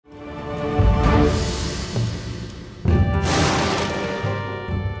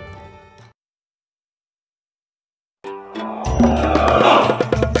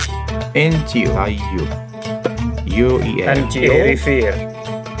Entio. Tayu. UER. Antio. Refer.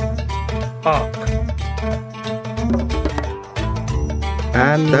 Ark.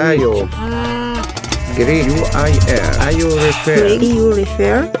 Antayo. Greek. UIR. Ayo refer. Greek. You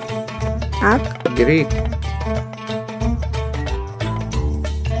refer. Ak. Greek.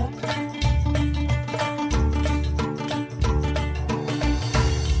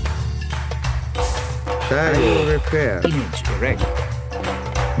 Tayo refer. Image erect.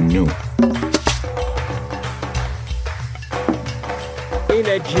 New.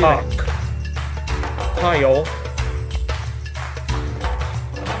 Ark. Tayo.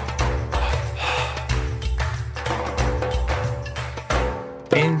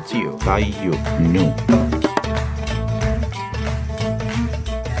 Entio. Tayu. New.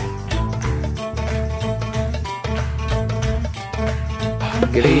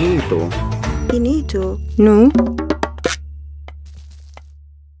 Grito. Finito. No.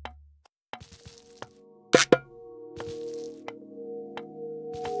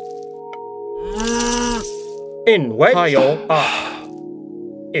 In wedge. Tayo. Ark.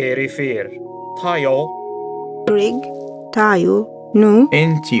 Refer. Tayo. Rig. Tayo. No.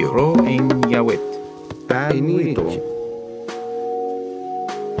 Entio. Ro en Yawit. Finito.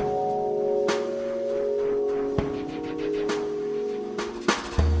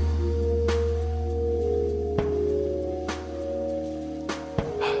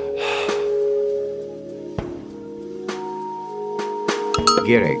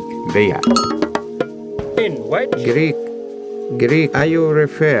 Gereg. Bea. In wedge. Greek. Greek. Ayo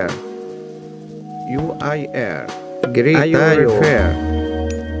refer. UIR. Greek. Ayo refer.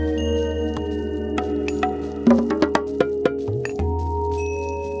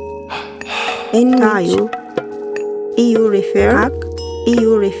 In tayo. EU refer. Ak.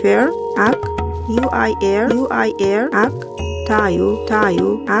 EU refer. Ak. UIR. UIR. Ak. Tayo.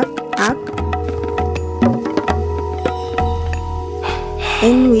 Tayo. Ak. Ak.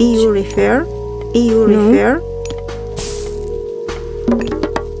 In EU refer. EU refer.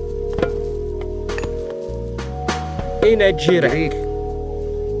 In a jirek. Greek.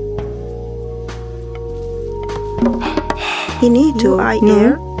 Finito.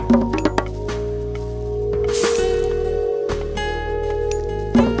 UIR.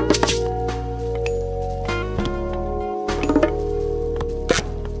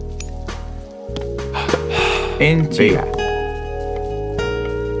 Entio.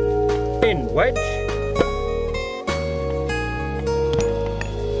 In wedge.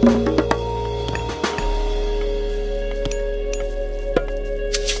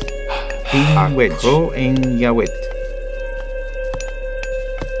 In wedge. Ro en Yawit.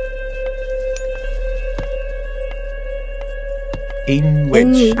 In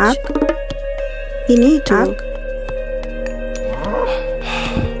wedge. In Ak. Finito. Ak.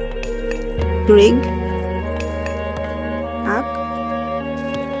 Rig. Ak.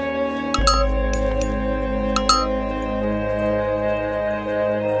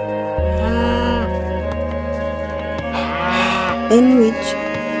 In which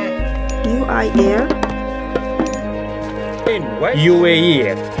UIR. In wedge.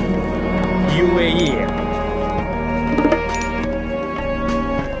 UAE. UAE.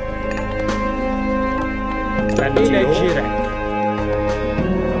 In a jirek.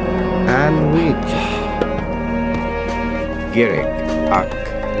 And which. Gereg. Ak.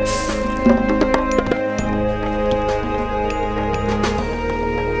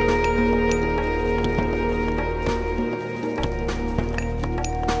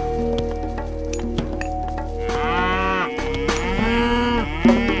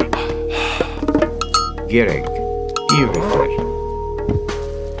 Gereg. Irifer.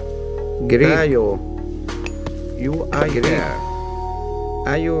 Greek. Ayo. UIR.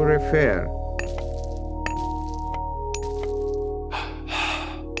 Ayo refer.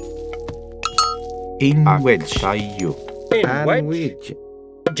 In wedge. Tayu. In And wedge. which.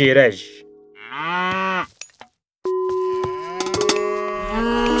 Jirej.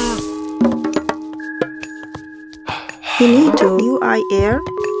 Finito. UIR.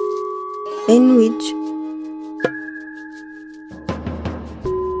 In which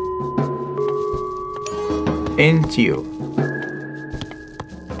Entio.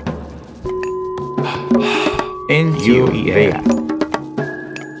 Entio. Bea.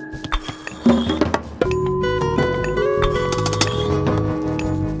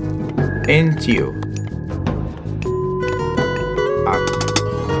 Entio. Ak.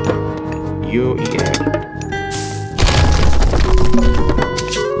 UER.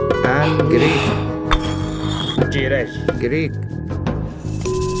 And Greek. Jirej. Greek.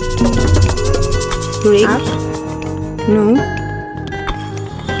 Rig. No.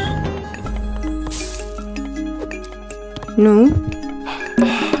 No.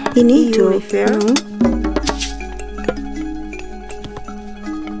 Inito. Refer. No.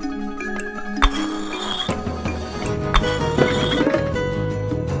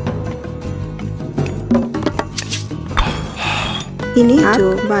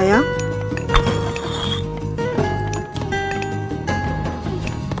 Inito. Baya.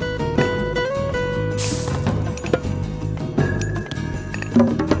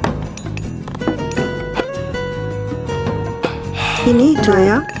 Inito.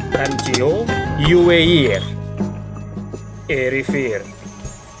 Baya. Antio, UAE. Erifir.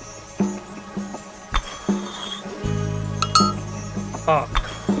 Ak.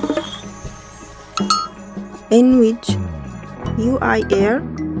 In which UI air.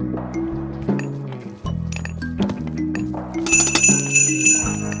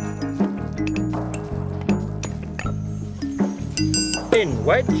 In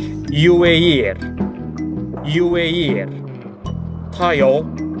which UAE. UAE. Tayo,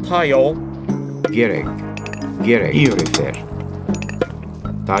 Tayo. Gerek. Gerek. Irifer.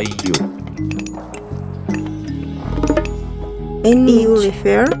 Tayu. In EU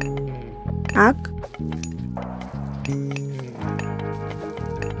refer. Ak.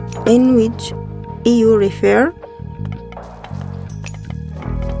 In which EU refer.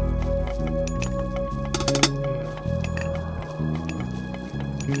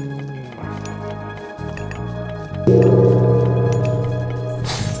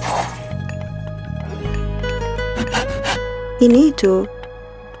 Inito.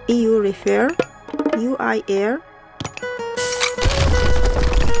 EU refer. UI air.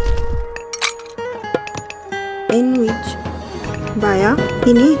 In which Baya.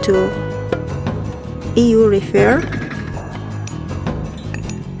 Inito. EU refer.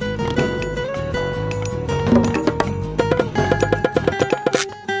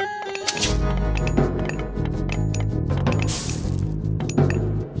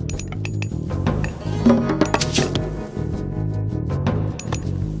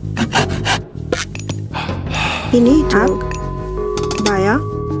 Inito. Ak. Baya.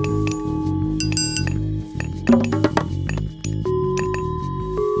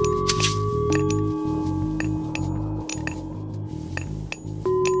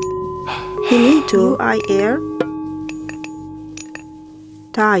 Inito. UI air.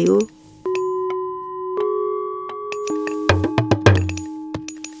 Tayo.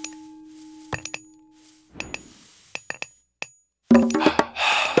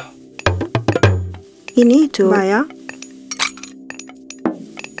 Inito. Baya.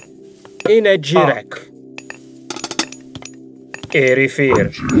 Inejirek.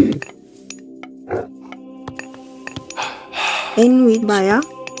 Erifir. In with Baya.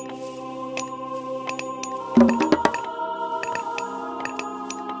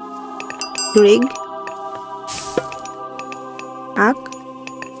 Rig. Ak.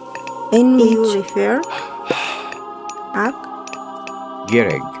 In which refer. Ak.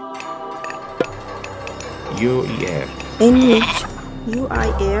 Gerek. UER. In which UI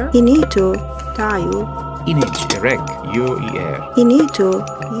air. Inito. Tayo. Inij. Reg. UER. Inito.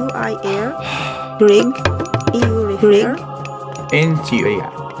 UI air. Rig. EU refer. Entia.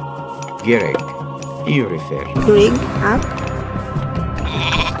 Gerek. Irifer. Rig. Ak.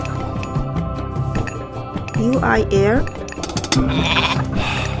 UI air.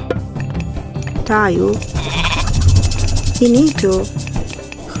 Tayo. Inito.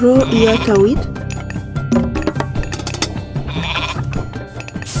 Ro iya tawid.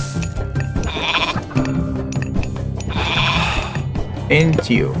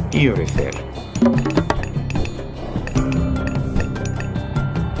 Entio. Irifer.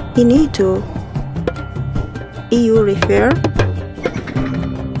 Inito. EU refer.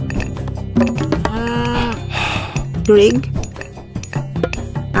 Rig.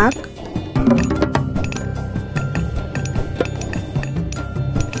 Ak.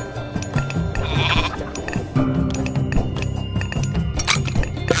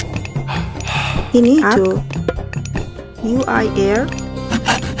 Inito. UI air.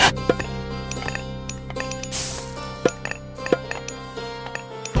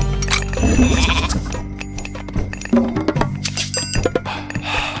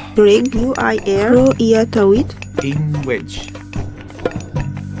 Rig. UI air. Ro iya tawid. In wedge.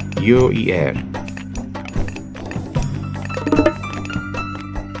 UER.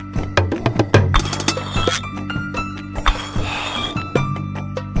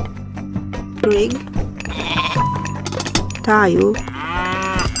 Rig. Tayo.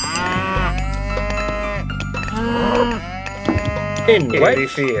 In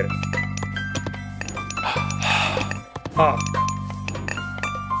Erifir. Ak.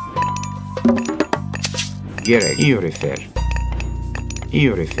 Gerek. Irifer.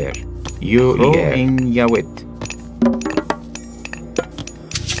 io refer. Io en Yawet.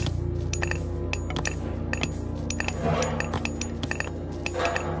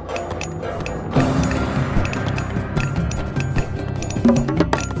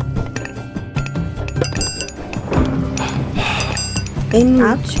 In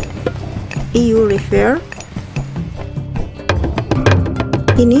which you refer.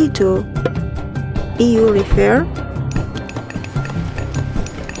 Finito. You refer.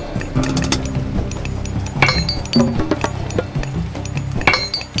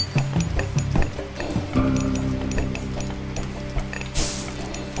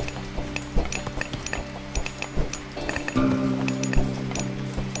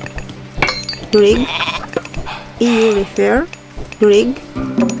 Rig. You refer. Rig.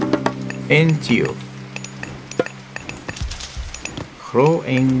 Entio. Hro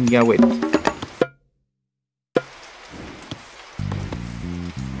en Yawet.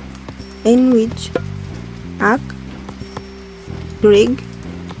 In which Ak. Rig.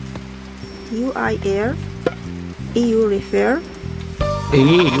 UIR. You refer.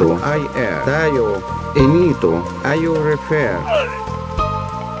 Inito. IR. Tayo. Inito. Ayo refer.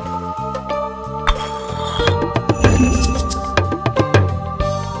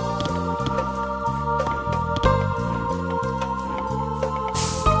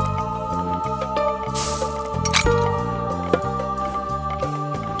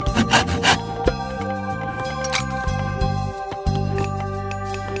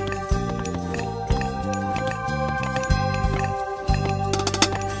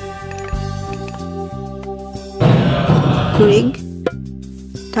 Rig.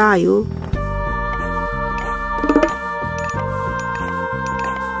 Tayo.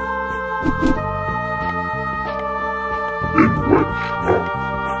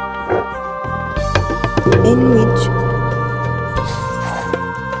 In which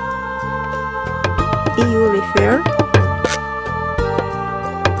you refer.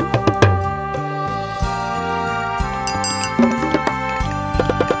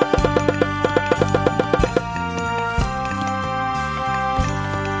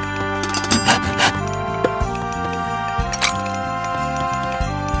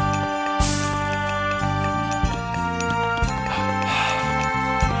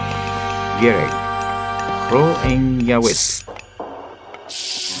 Gerek. Hro en Yawet.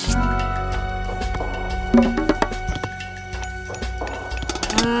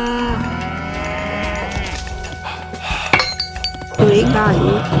 Rig.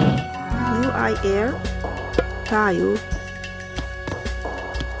 Tayo. UIR. Tayo.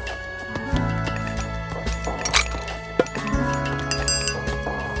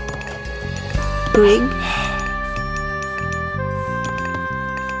 Rig.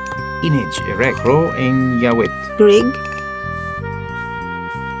 Inage erect. Hro en Yawet. Rig.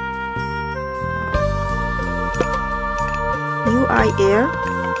 UIR.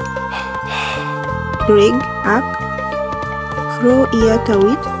 Rig. Ak. Hro iya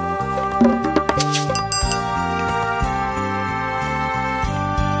tawit.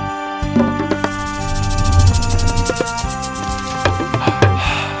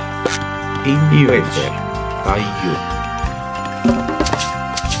 In Refer. Tayo.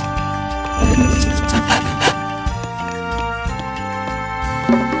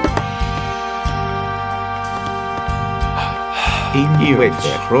 In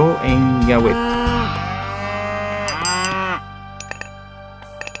Refer. Hro en Yawet.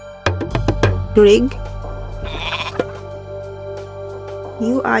 Rig.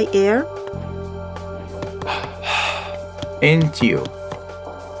 UIR. Entio.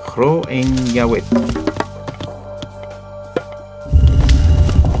 Hro en Yawet.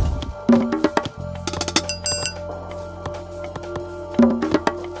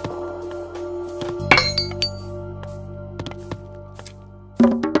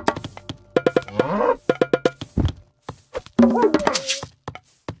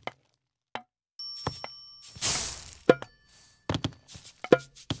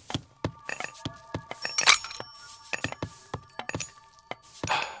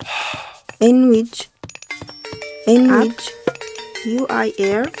 In which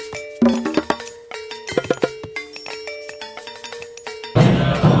UIR.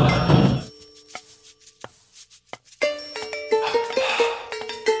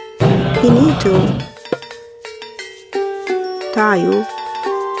 Finito. Tayo.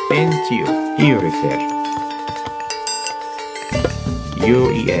 Entio. Io refer.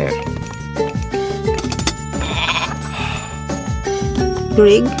 UIR.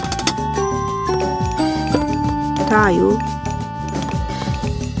 Rig. Tayo.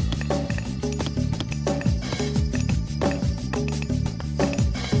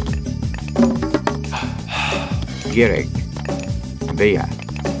 Gerek. Veya.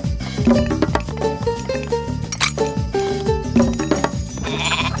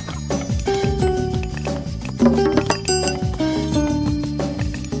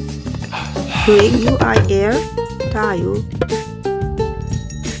 Rig UIR tayo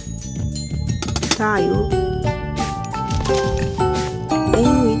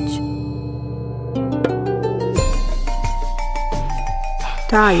language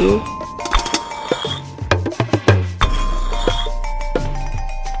tayo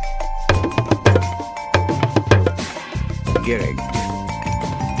Gerek.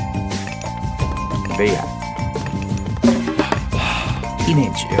 Veya.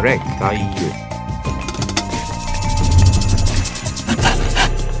 Image erect tayo.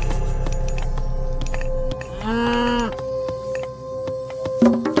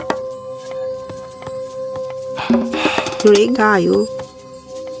 Rig tayo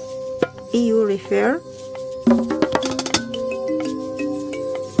EU refer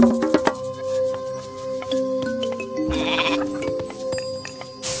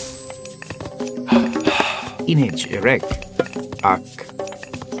Image erect. Ak.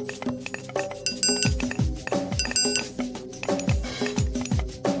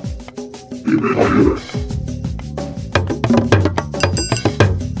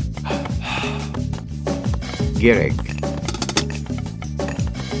 Gerek.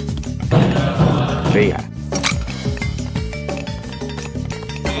 Veya.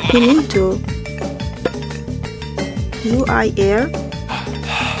 Finito UIR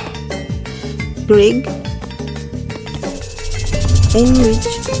Rig Enrich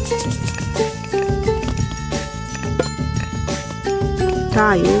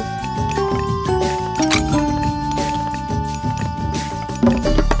tayo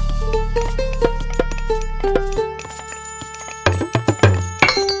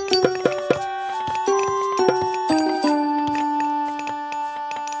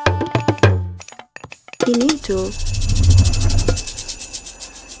Finito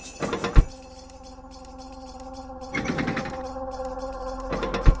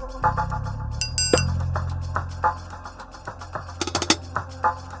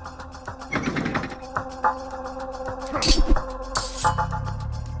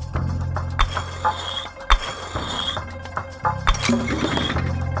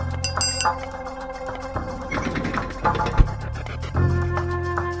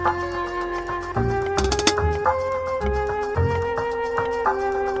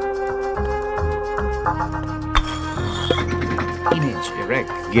Image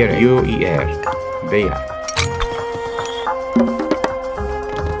erect. Gerek. UER. Veya.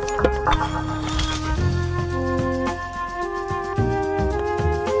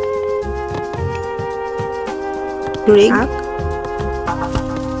 Rig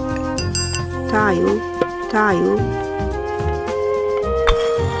tayo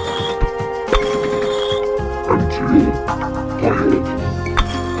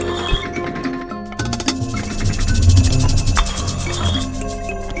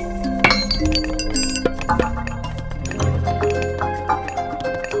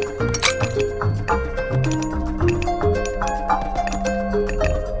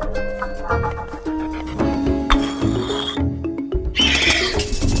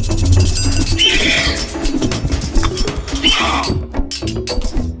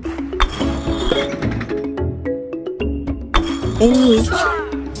Enrich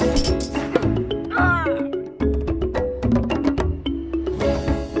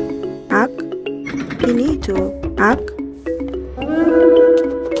Ak Finito Ak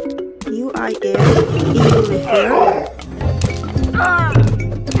UIR EU refer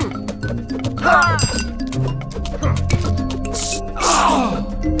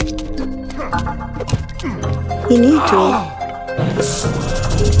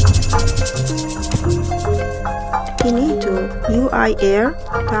Finito UIR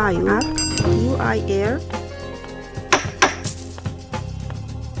tayo Ak UIR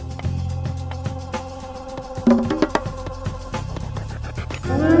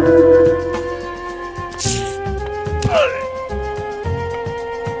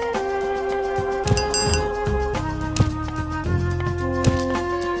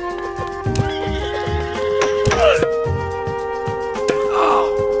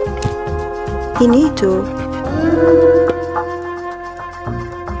Finito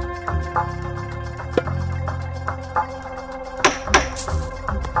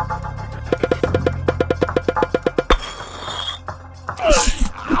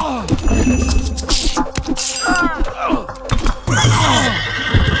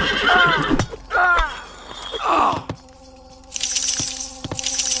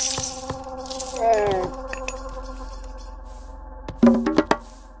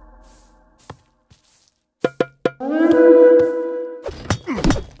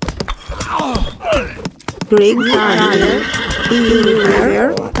rig, tire,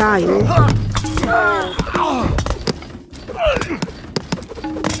 repair, tile.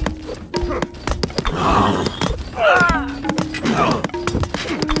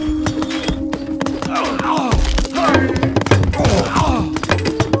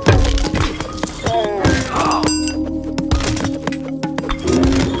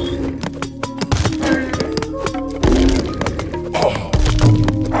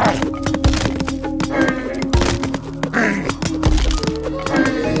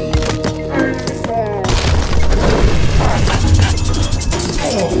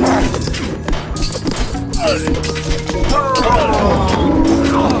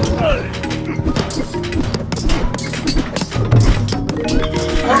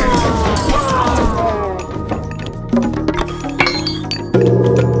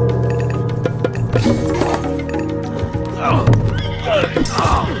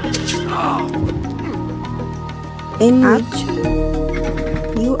 In which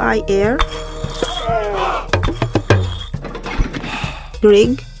UI air,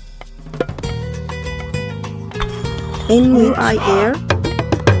 rig, in UI air,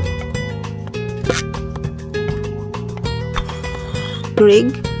 rig,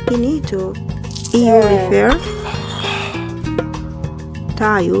 finito, EU refer,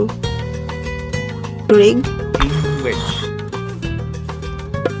 tile, rig, In which.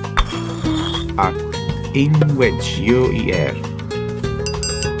 In which UER.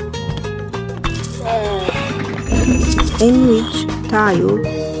 in which tile,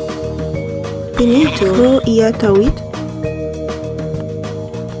 finito, pro iatawit,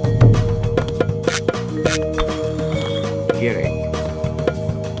 Gerek.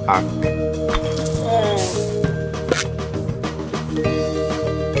 Ak.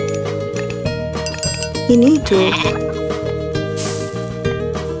 finito,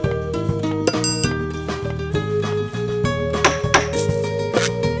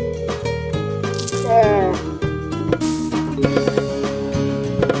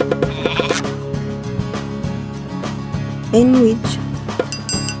 in which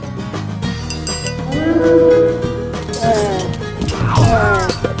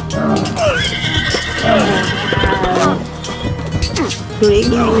rig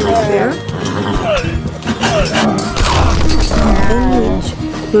repair, in which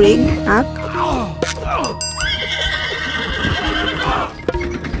rig ak,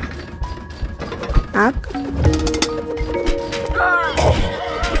 ak,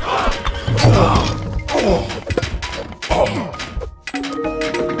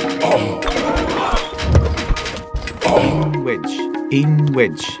 In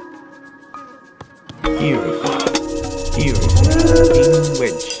which. In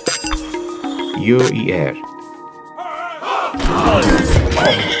which. UER.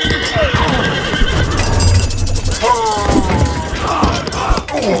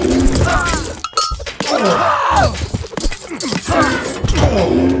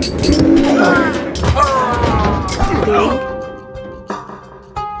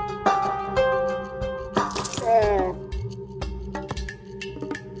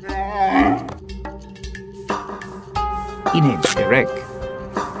 Image direct.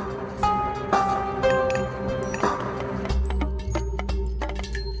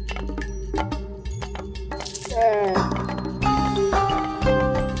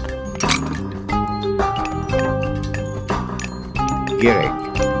 Gerek.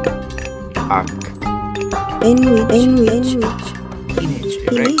 Ak. in which Image direct.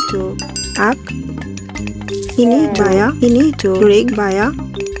 finito, ak, finito, baya, finito, rig, baya,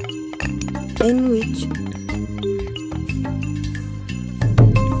 in which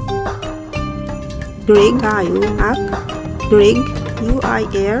rig, tile, ak, rig, UI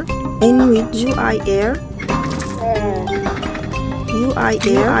air, in which UI air, UI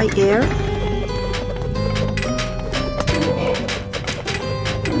air,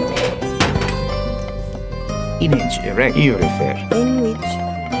 Image direct. You refer.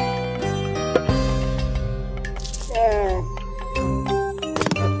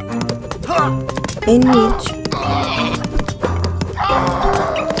 in which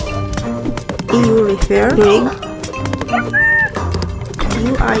EU refer, rig,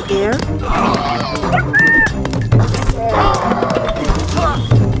 UI air,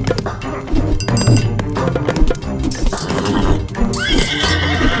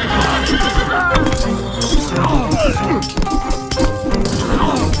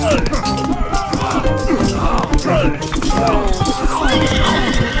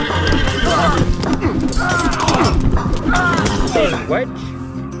 In wedge.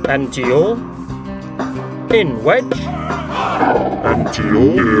 Antio. In wedge.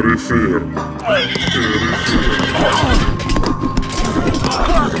 Antio refer.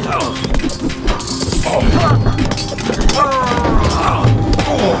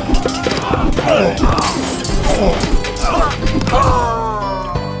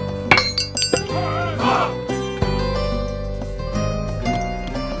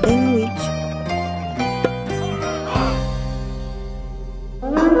 In which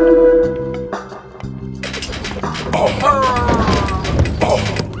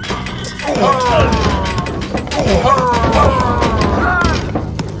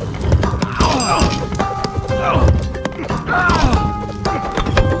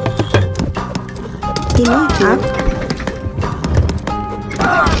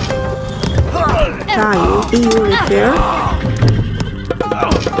you repair?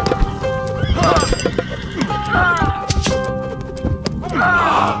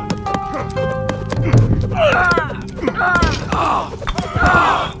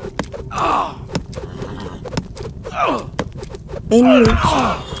 In which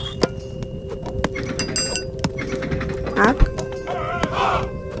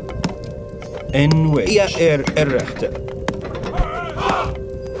En which rechter.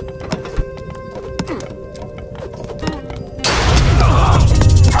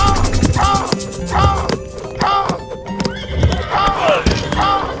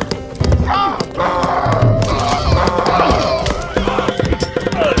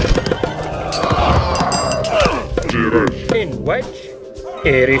 In which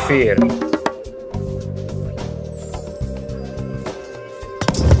refer.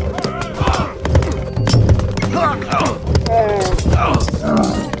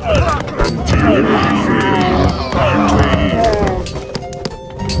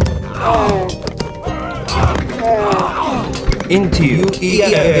 Into you,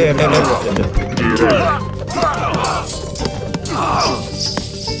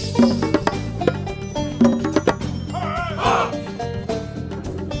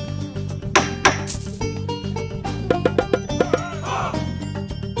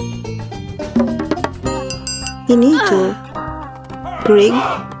 you need to rig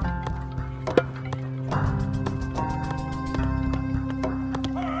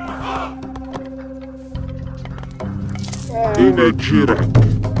in a Trident.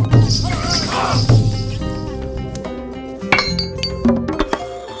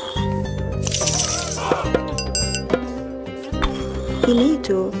 you need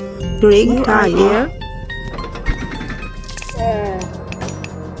to rig tire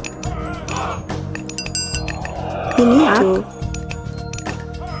you need to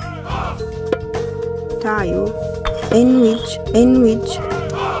tile in which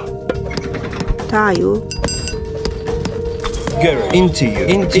tile into you,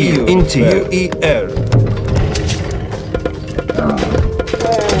 into you.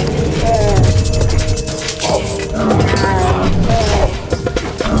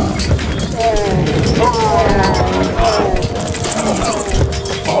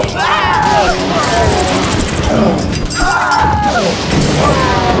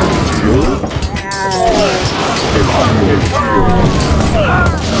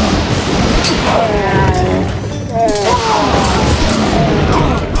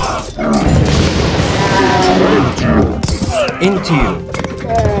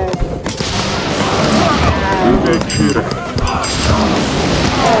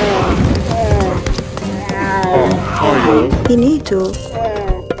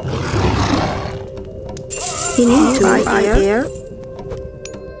 you need to air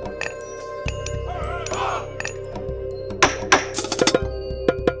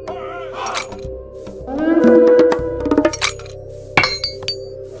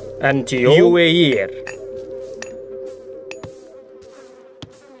And you here.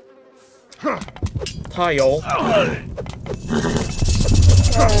 Tile.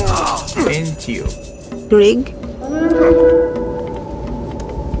 Into you. rig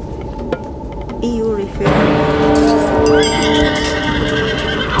EU refer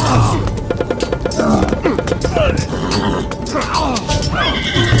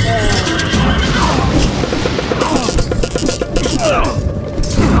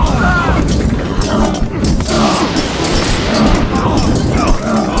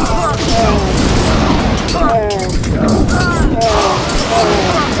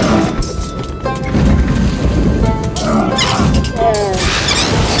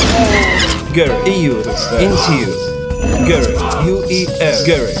Garrett, EU refer. Into you. Garrett, UEF.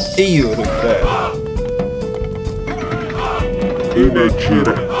 Garrett, EU refer. In a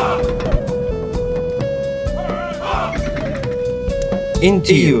Trident.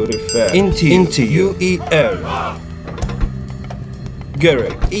 Into you refer. Into UER.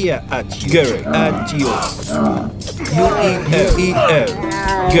 Gary, Ia at you. Gary, at you. U-E-L.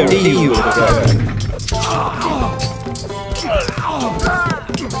 Gary, EU.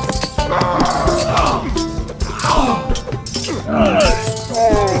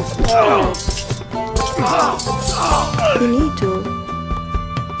 Finito.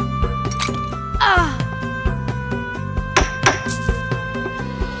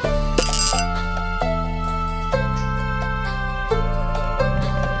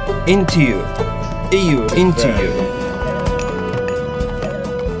 Into you. EU, into you.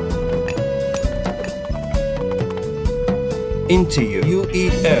 Into you.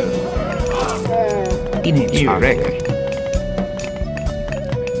 U-E-L. Iniziare.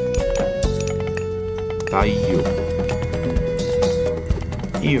 Taglio.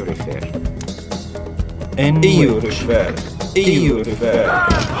 Io rifer. EU refer. EU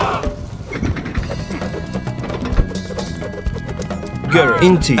refer. Gary,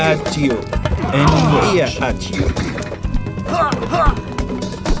 into you. At you. And Ia at you.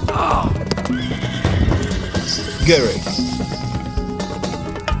 Gary.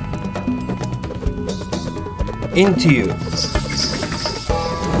 Into you.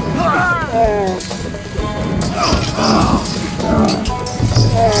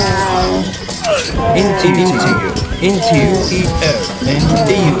 Into you. Into you. E-L. And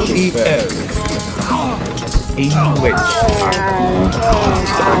E-U-E-L. In which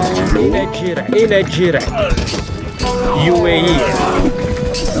Inagire. UAE.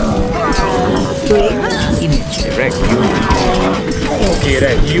 iniziare.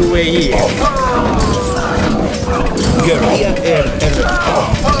 Dire UAE. Gary, Ia-L.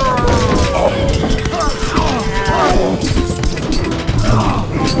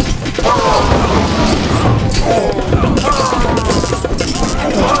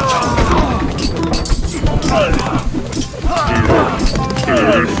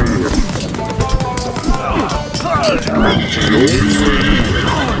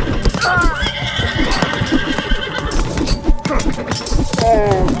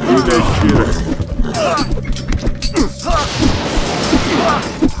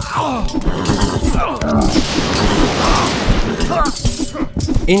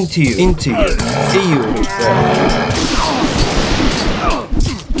 Into you. Into you. EU refer.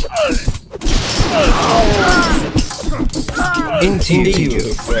 Into you.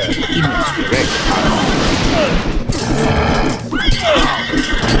 Refer.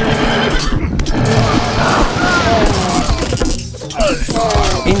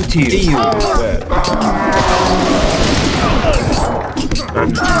 Into you. EU refer.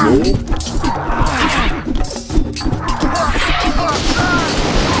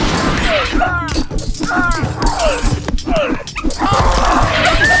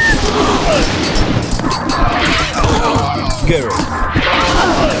 Gary.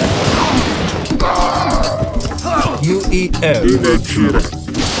 U-E-L.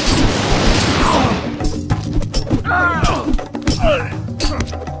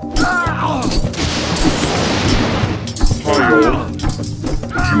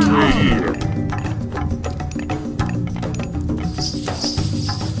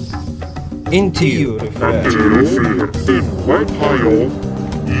 Into you.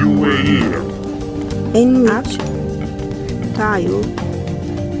 In which tayo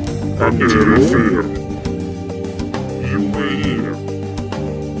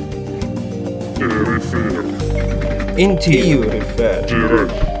Into you refer.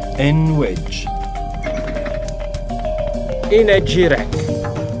 In which Inagire.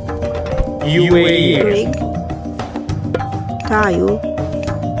 UAE. rig tayo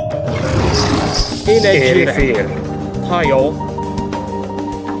Inagire. Tayo.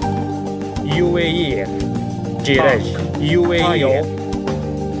 UAE. Jirej. UAE.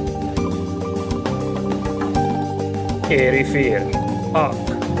 Erifir. Ak.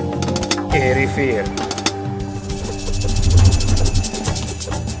 Erifir.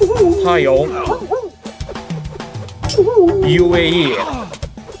 Tayo. UAE.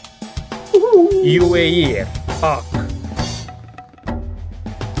 UAE. Ak.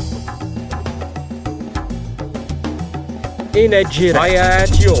 Inagire.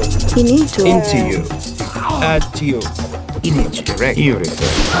 At you. finito into you. At you. iniziare. Io rifer.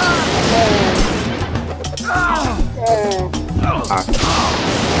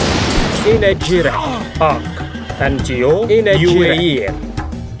 Inagire. Ak. Antio. UAE.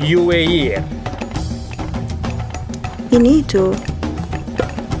 UAE. finito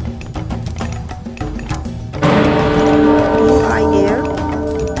air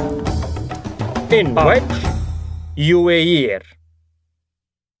In which UAE.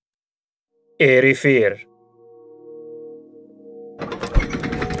 Erifir.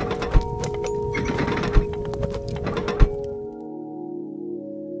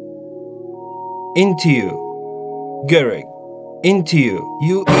 into you. Garrick, into you.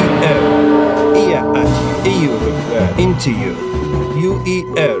 UER, Ia at you. Into you.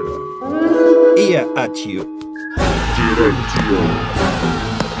 UER, Ia at you. Directio.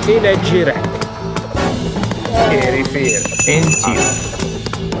 Inegire. Erifir. Into you.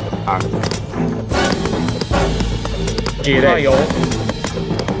 Arc. Gireio.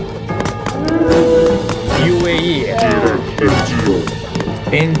 UER. Directio.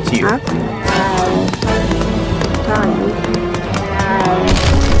 Into you. Ak. Tayo.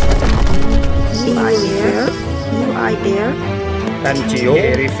 UIR. UIR. Antio.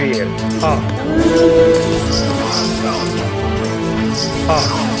 Erifir. Ak. Ak.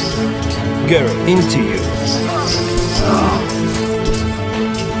 Garrick, into you.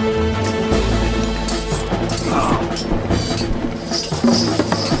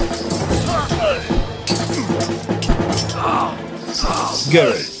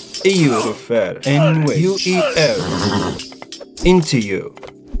 Garrick, EU refer and way. UER, into you.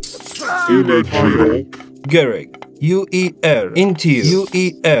 Inegire. Garrick, UER, into you.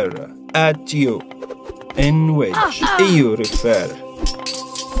 UER, at you. In which EU refer.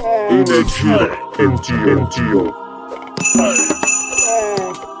 Inegire. Entio.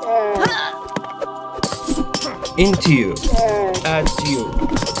 Into you. At you.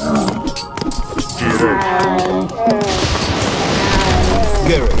 Direct.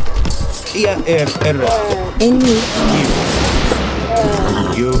 Garrick, ER, In which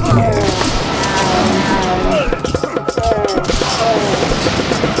You here.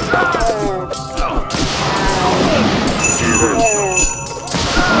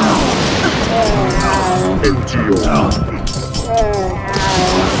 Entio.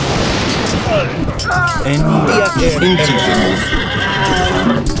 and ER, into you.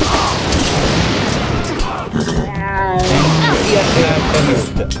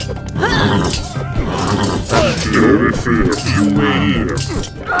 Verify UAE.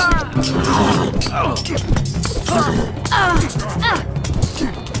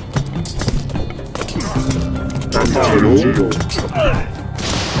 Antio.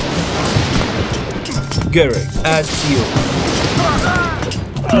 Garrick, at you.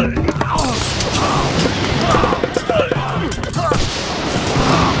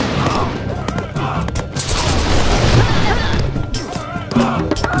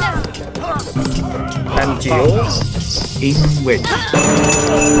 Antio. In which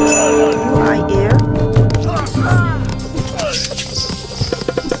UIR.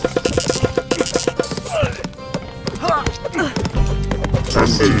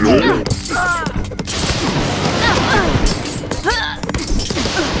 Antio.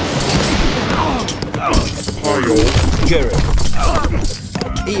 Hayo. Garrick,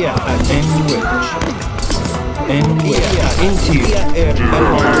 ER, and which. And into you.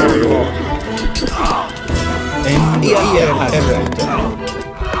 And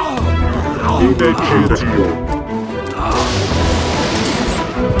Inegitio.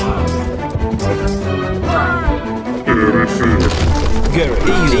 Verify. Garrick,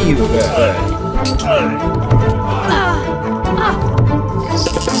 EU,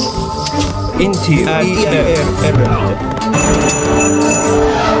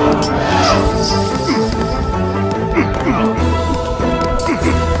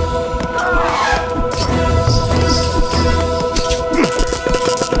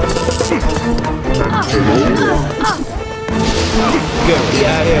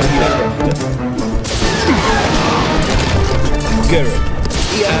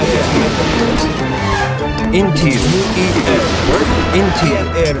 into Garrick, into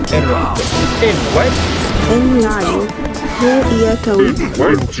In what? In line. UIR Tawi.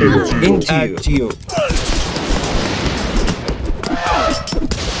 into you.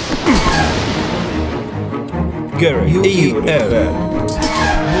 Garrick, EU, Garrick,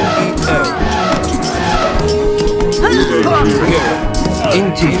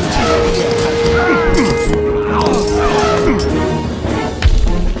 into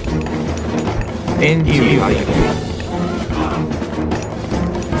into you.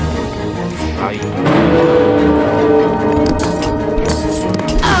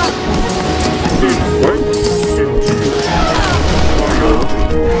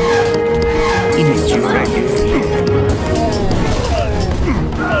 Image you regularly.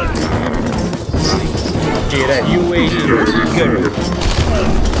 Direct UAE. Garrick,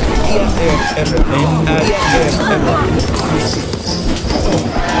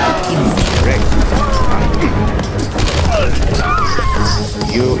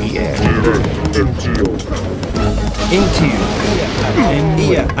 UER. into you. And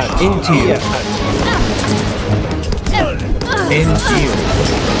into you. NTO.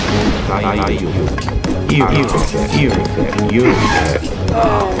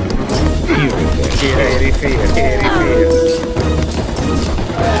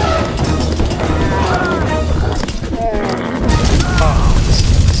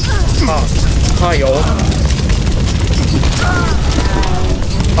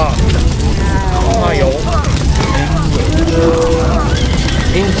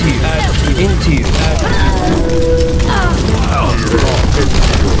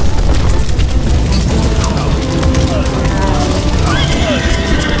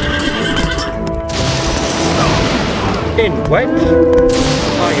 In wedge.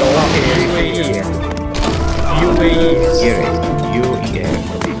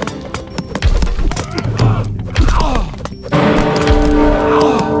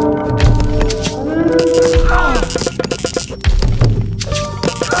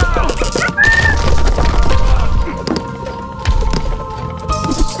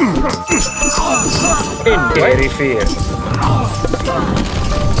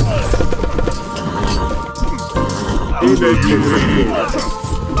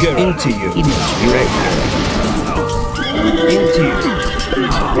 Into you. Into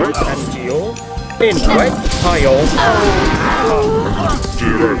you. In wedge.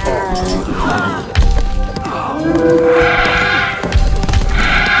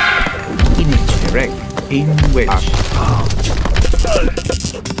 Direct. In wedge.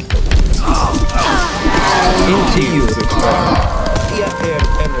 Into you.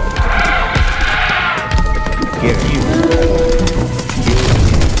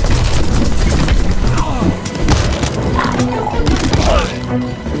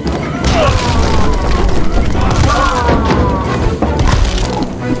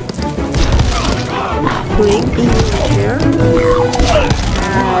 Rig in here.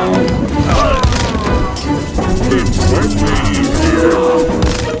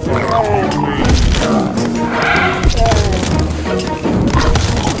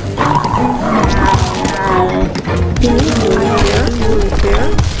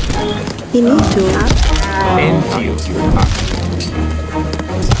 You need to up. NTO.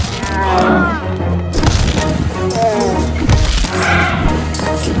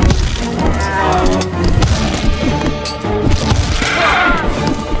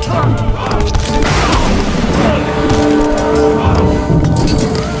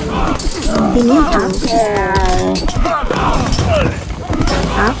 You need to up.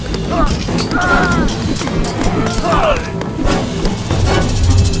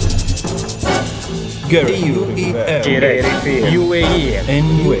 Gary. UAE.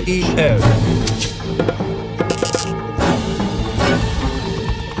 NUER.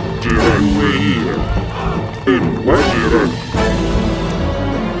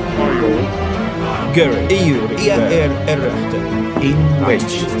 Gary. EU. ERRT. In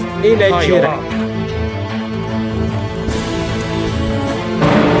wedge. In edge.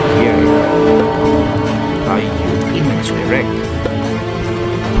 Image direct.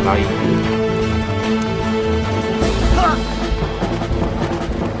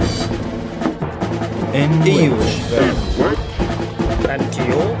 NEU.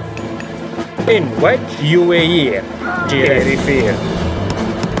 NTO. In wedge. UAE. Jerry Fair.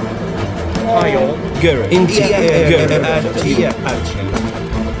 Gary.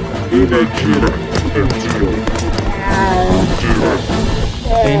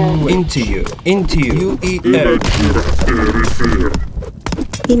 Into you. Into you. UER.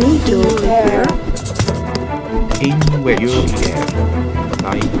 You need to prepare. In wedge.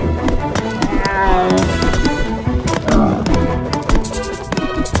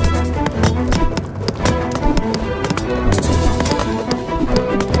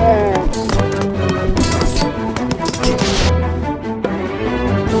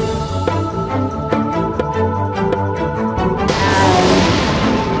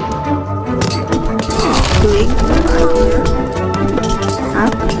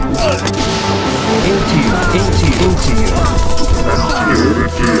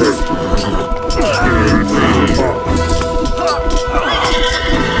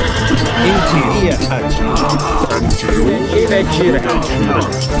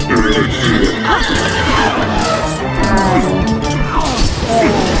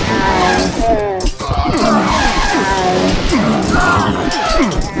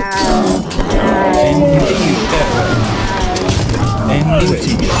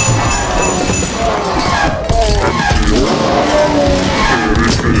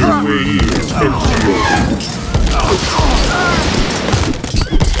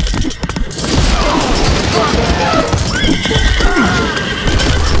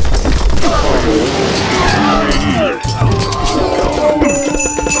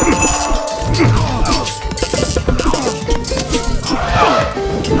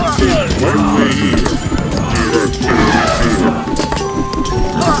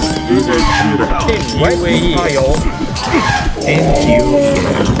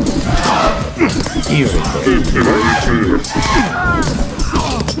 EU refer.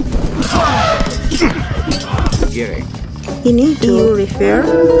 Gerek. EU refer.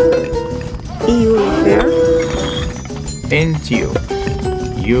 EU refer. NTU.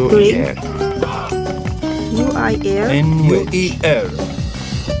 UER. UIR. UER.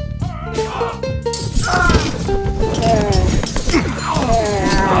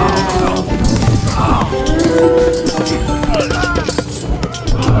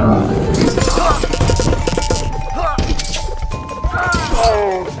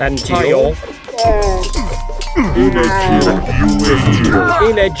 Antio.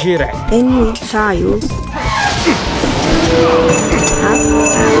 Inagire. Enwi Sayu.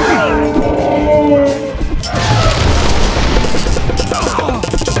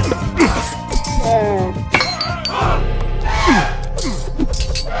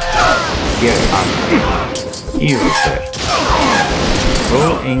 Gerek. EU refer.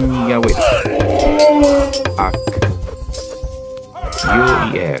 Roll in Yahweh. Ak.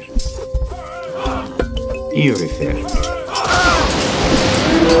 UER. EU refer.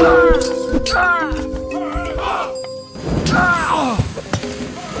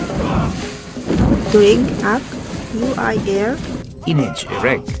 Drig Ak. UIR. Image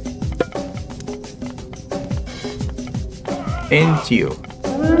erect. NTU.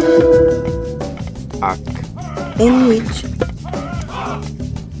 Ak. Enwich.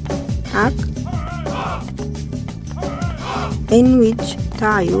 Ak. Enwich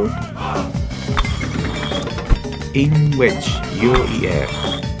Tayu. In which UER.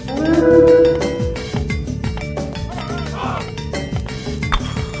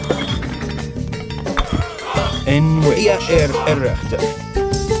 In which rechter.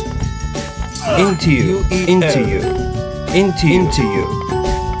 Into you. Into you. Into you. Into you.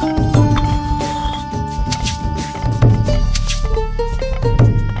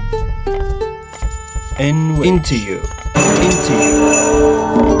 Into you.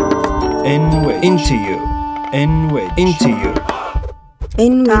 In which. Into you. In which. Into you.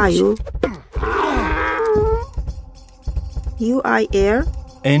 Tayu. UIR.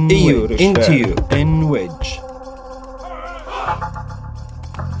 In which. Into you. In which.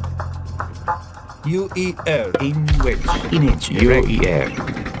 UER. In which. Image UER.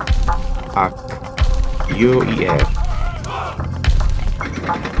 Ak. UER.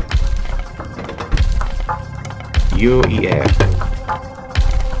 UER.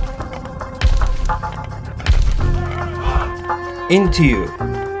 Into you.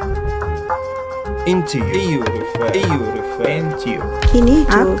 Into you. EU refer. EU refer. NTU.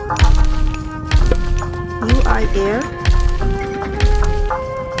 Inito. UIR.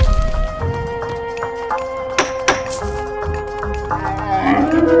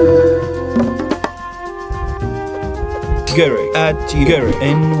 Gerek. At you. Gerek.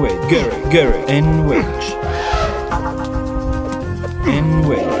 In which. Gerek. Gerek. In which. In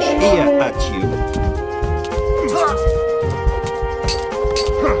which. Here at you.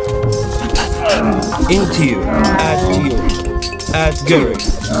 Into you. At you. At Gerek.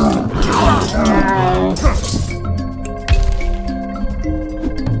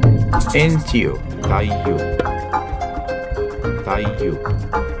 NTU. Tayu. Tayu.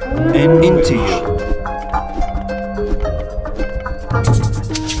 And into you.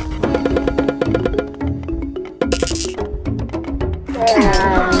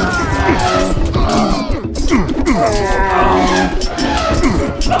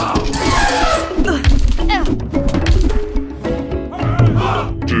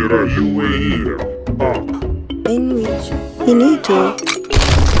 Enwich. Inito.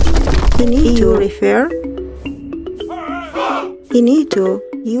 Inito refer. Inito.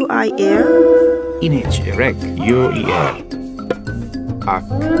 UIR. Image erect UER. Ak.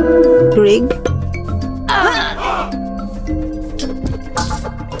 Drig.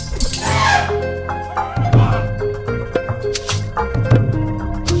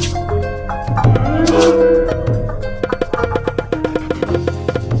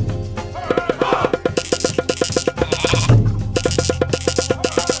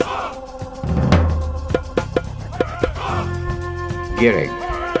 Gerek.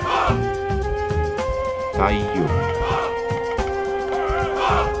 Tayu.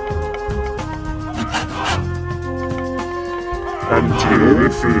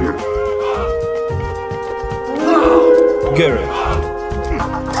 Anti-refer. Gerek.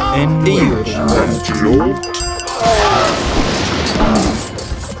 In which. Antio.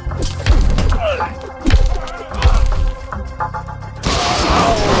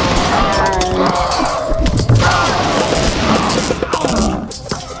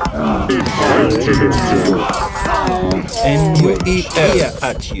 And UER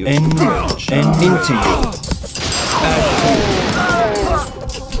at at you. In which. And into you. At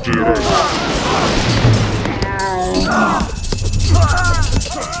Direct.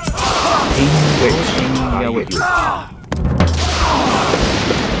 In which I you.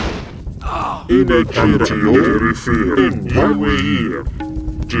 In a refer. In UAE.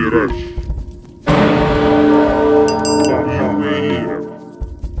 Direct. UAE.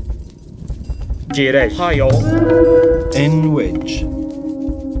 Direct. Hayo. in which.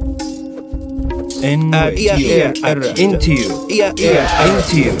 In which you. Into you.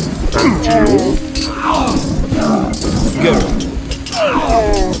 Into you. Girl.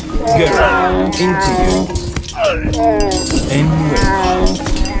 Girl. Into you. In which.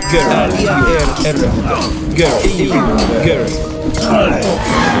 Girl. Girl. Girl.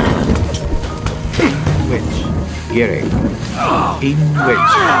 Which. Gerek. In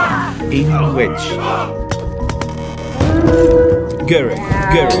which. In which. Girl.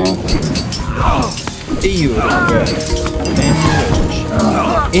 Girl. EU. In which.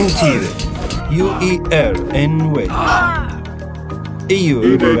 Into you. UER. In which. EU.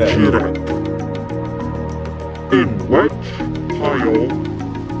 In a direct. In which. Hayo.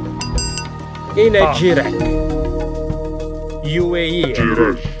 In a Jirek. UAE.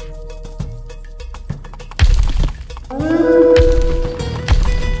 Direct.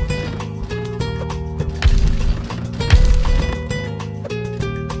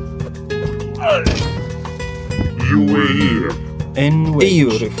 UAE. In which. EU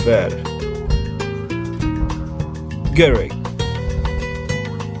refer. Gary.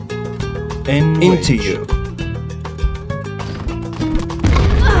 Into you.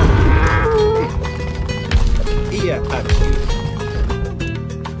 At you.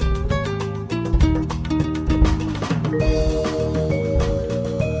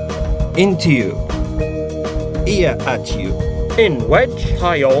 Into you. Ear at you. In which.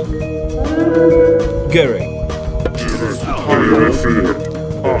 Hayo. Gary. Hayo fear.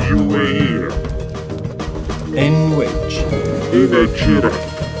 UAE. In which. In a direct.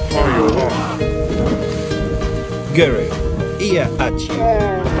 Hayo. Gary. Ear at you.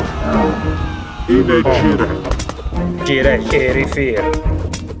 In a direct. Jirek. Erifir.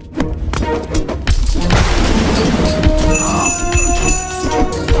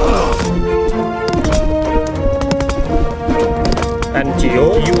 Antio.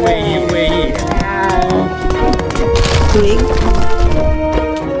 UAE. Rig.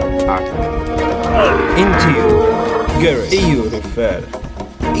 At. Into you. Gary. EU refer.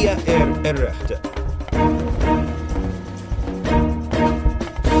 Ear errecht.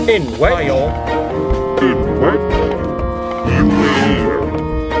 In which. Hayo. In which. UAE.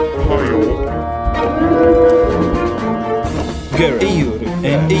 Hayo. Gary.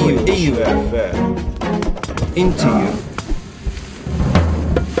 EU refer. Into you.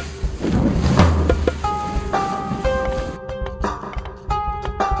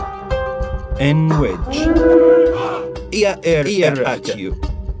 In which. Ear at you.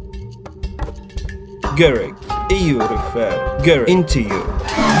 Gary. EU refer. Gary. Into you.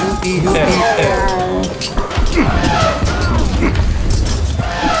 UER.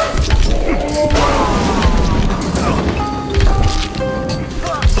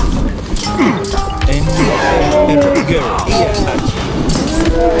 In Gary. Ear at you.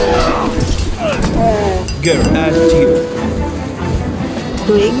 Gary. At you.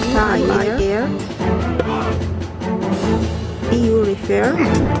 Rig. Air. EU refer.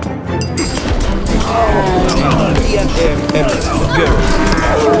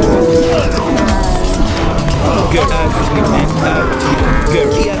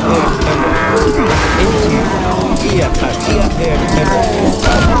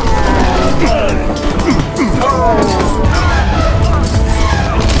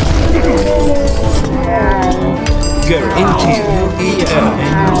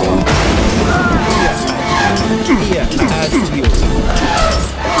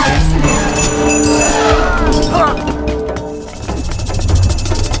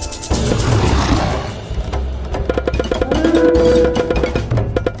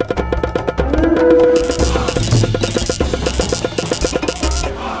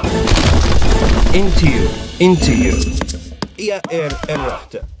 Into you.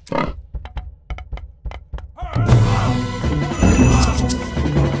 Errecht.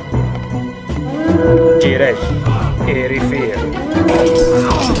 Jirek. Erifir.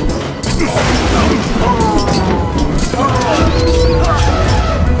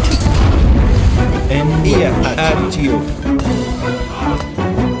 And at you.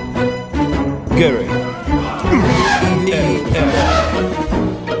 Gary.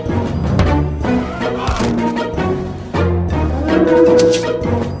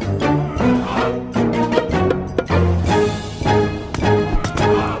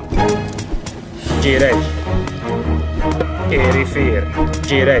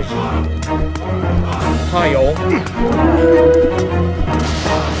 Direct. Hayo.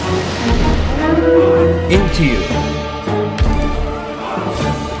 Into you.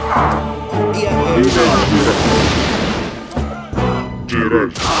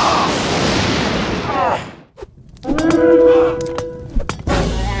 Direct.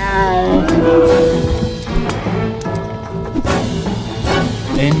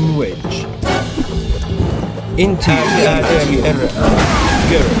 In which. Into you.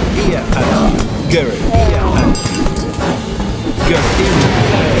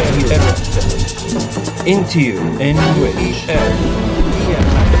 Into you. In which.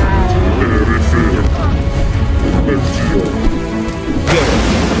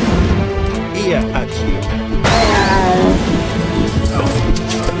 At you.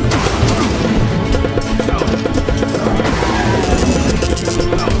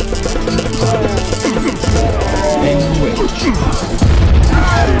 In which.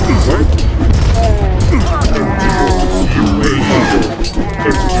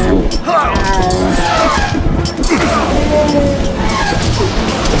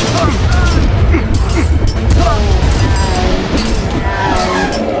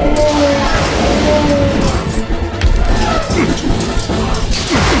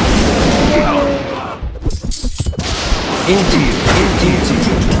 Into you.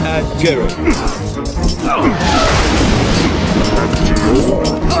 At Jared.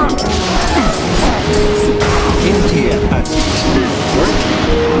 Into you. At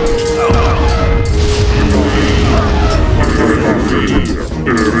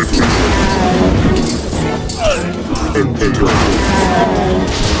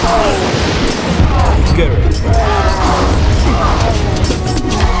Garrett.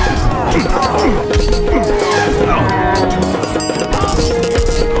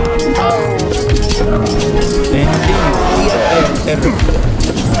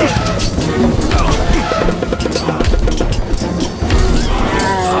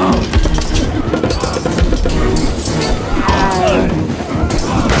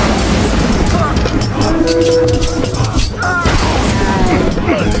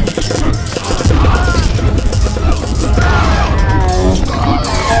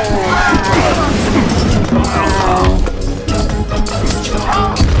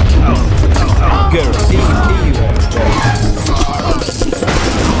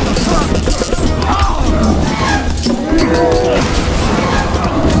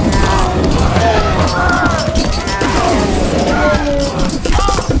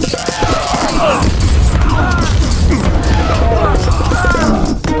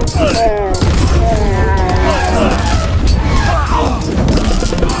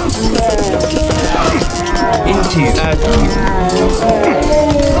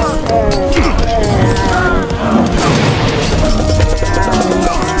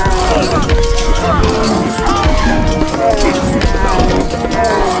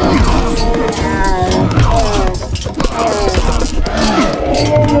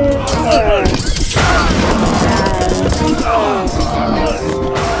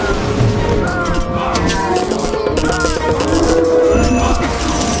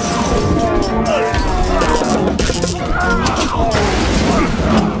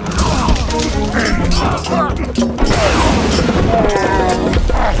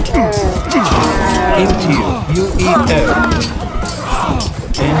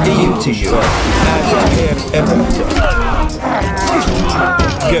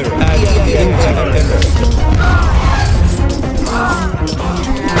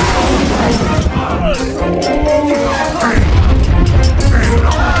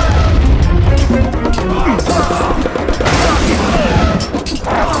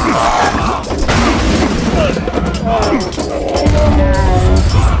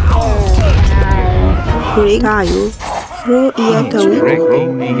 Regaio, ro iatawit,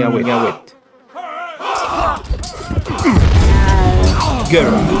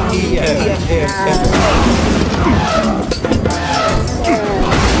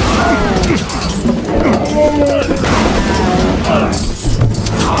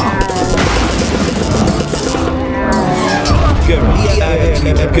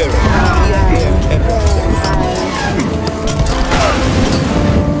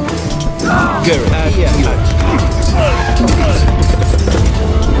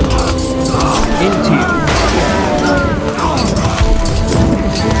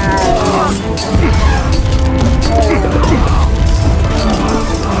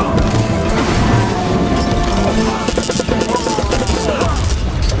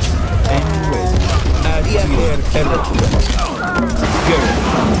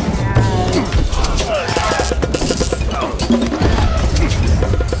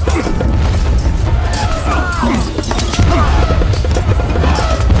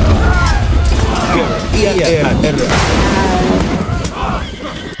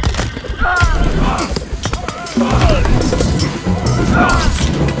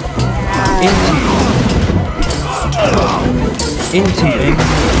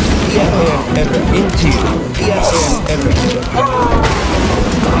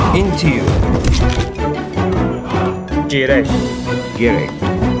 Giresh. Girek.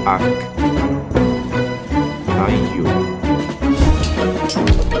 Ak. Ayu.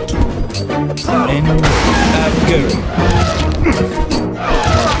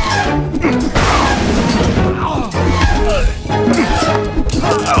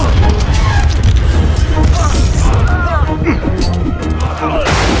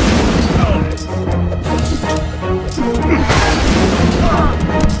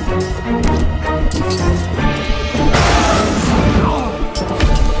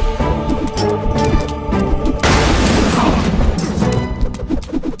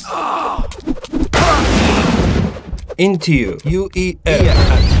 Into you. U-E-L.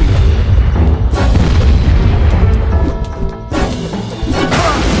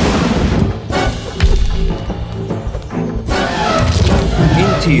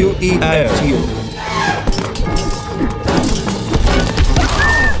 Into you. U-E-L.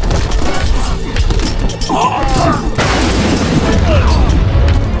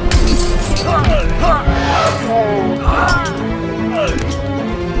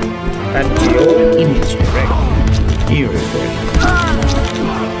 Image correct. Irrefer.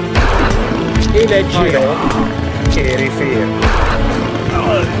 Elegio. Erifir.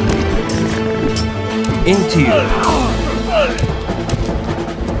 Into you.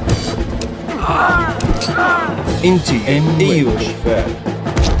 Into you.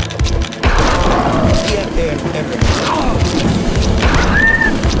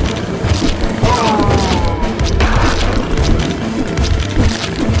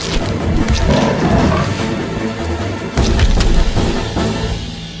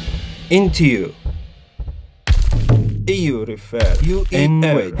 Into you. EU refer. U-E-N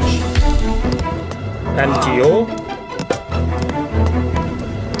wedge. Antio.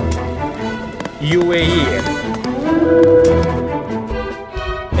 UAE.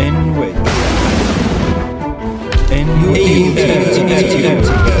 N wedge. N-U-E-N-T-L.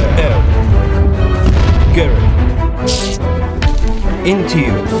 Gary. Into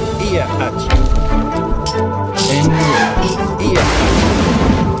you. Ia at you. N wedge. Ia at you.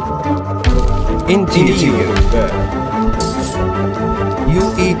 Into you.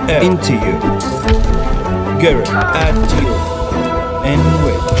 U-E-L. Into you. Gary. At you. N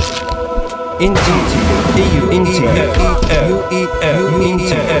wedge. Into you. EU. Into you. U-E-L.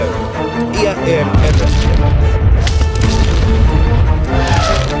 U-E-L. Ia-L.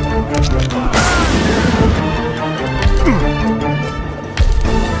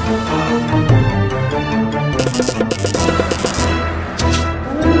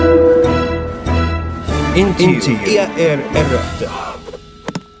 Into you. IR errata.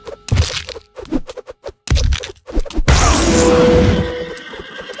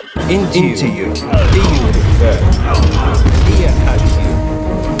 Into you. EU refer. IR at you.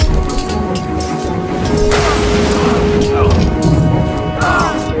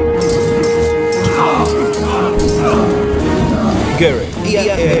 Gary.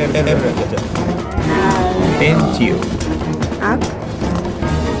 IR errata. Into you. Up.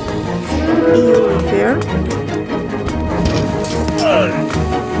 EU refer.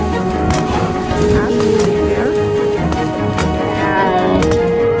 Up refer.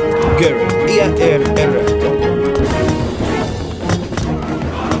 Gary. IR errata.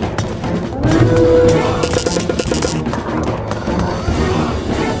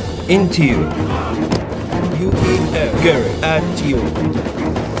 Into you. UEL. Gary. At you.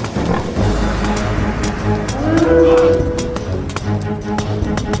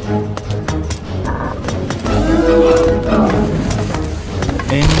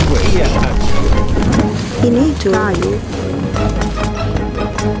 Anyway, yeah, at you. Into you.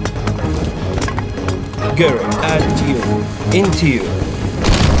 Gary. At you. Into you.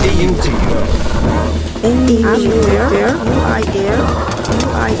 Into you. Up refer. UIR.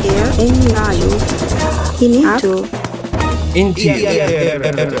 NU. Into. Into you.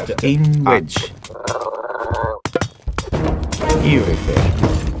 In wedge. Irrefer.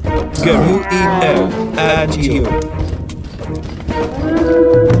 Gary. UEL. At you.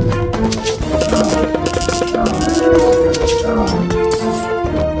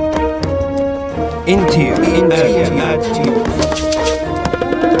 Into you. Into you. At you.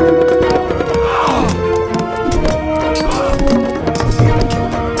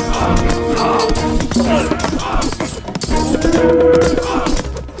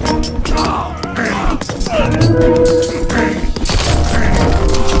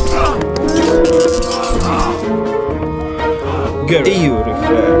 Gary. EU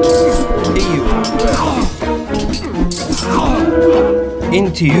refer. EU refer.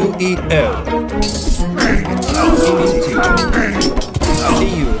 Into you, EL. Into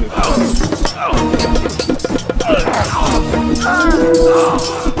EU refer.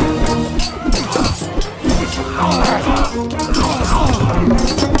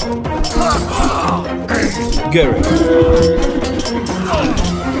 Gary.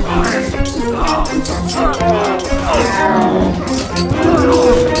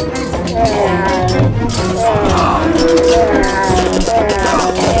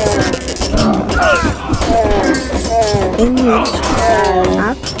 English.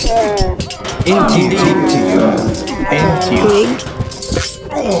 Up. Into you. Rig.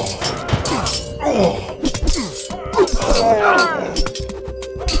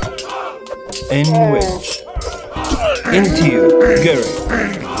 In which? Into you, Gary.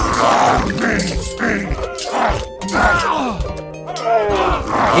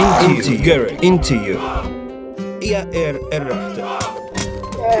 Into Gary. Into you. Ia errata.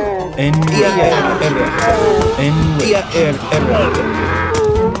 En ia errata. En ia errata.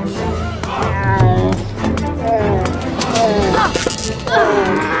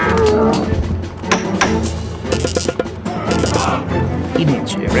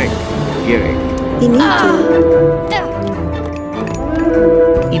 Image erect. Gary. Into.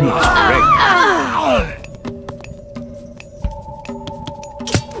 Image erect.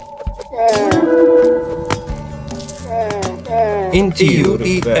 Into you,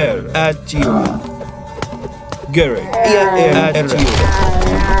 ER, at you. Gary, at you.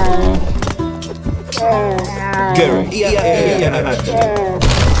 Gary, at you.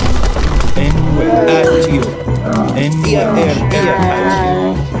 And at you. And at you.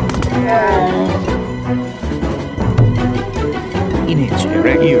 Image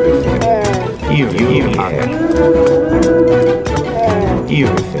erect. You refer. You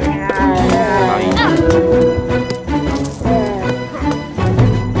refer.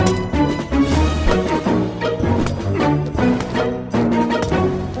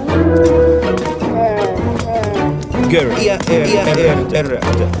 Gary,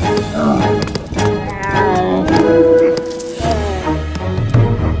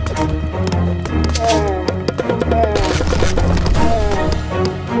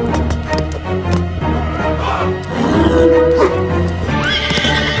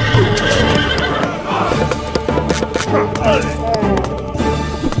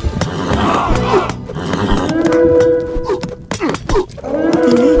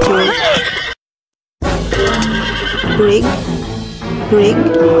 Rig. Rig.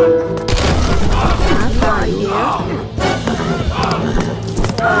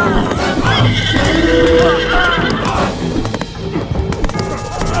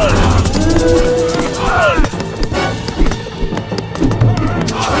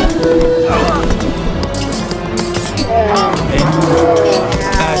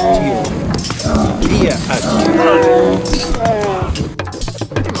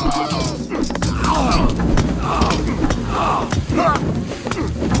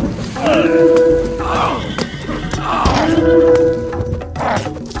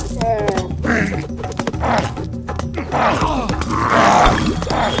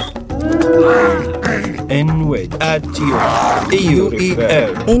 Up here. U-E-R.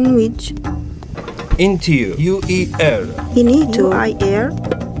 In which? Into you. U-E-R. Into I air.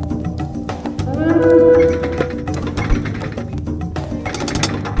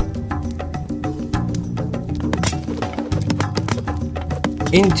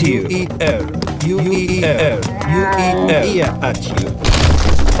 Into you. E-R. U-E-R. U-E-R. Yeah, at you.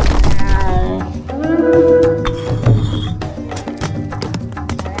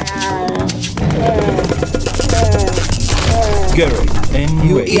 Gary.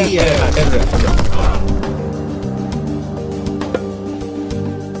 N-U-E-R.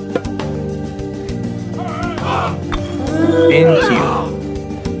 Into you.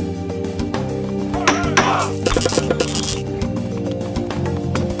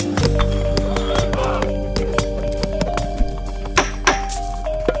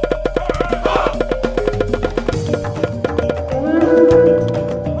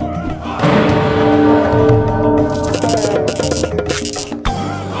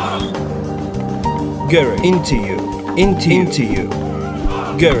 Gary, into you, into you,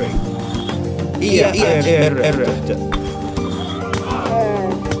 Gary.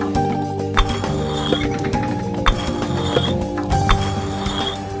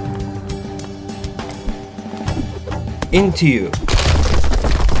 Into you.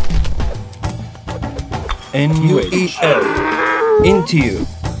 N-U-E-L.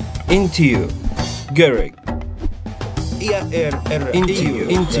 Into you, Gary. Into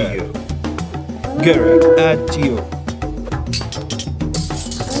you. Garrick, at you.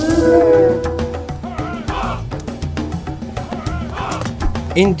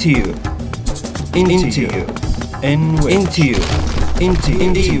 Into you. And into you.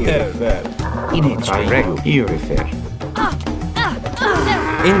 Direct you refer.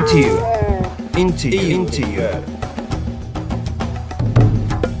 Into you.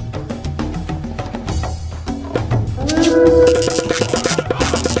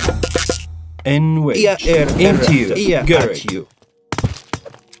 And wait. Into you. Garrick you.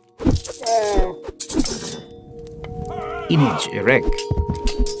 Image erect.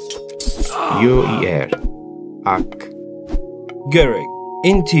 UER. Ak. Garrick,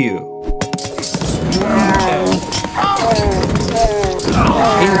 into you.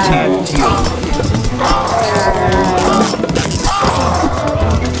 Into you.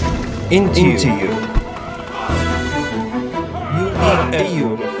 Into you.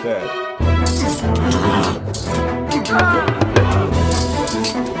 You refer.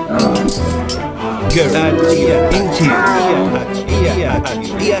 Garrick, into you.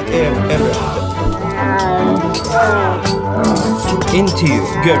 Into you,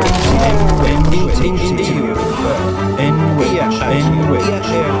 Garrick, and into you, and wedge,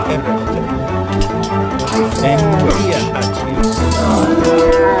 into you, and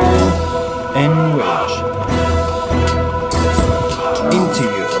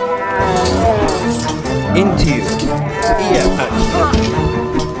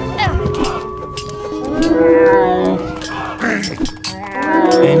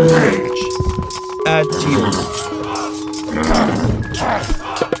wedge, at you.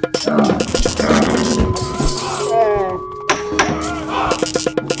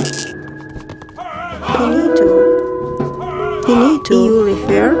 Finito, you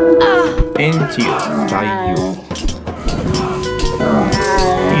refer? Into you. By you.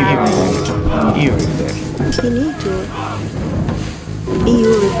 You refer. Finito, you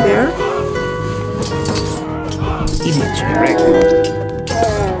refer? Image erect.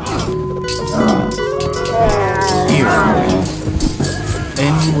 You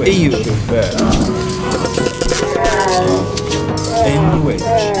And refer. And wedge.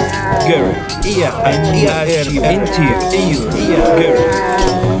 Garrick. Into you.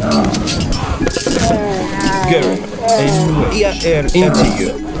 Garrick. And wedge. Into you.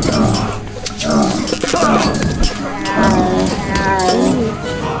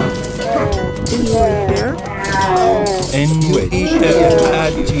 And wedge.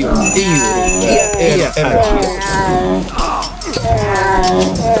 At you.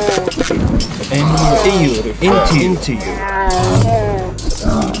 And into you.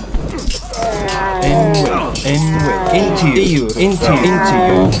 And wedge. Into you.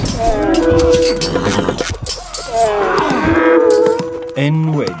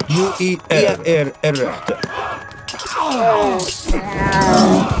 And wedge. erect.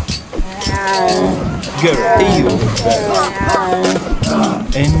 Garrick,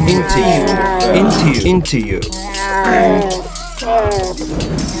 and into you.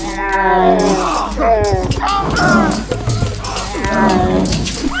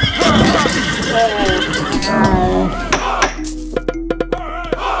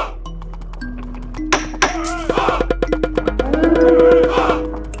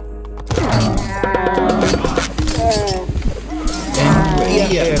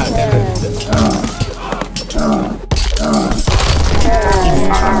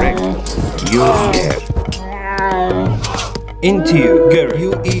 Into you, Garrick,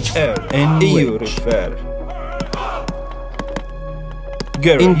 U-E-R, and you refer.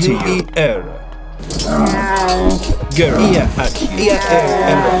 Garrick, into U-E-R. Garrick,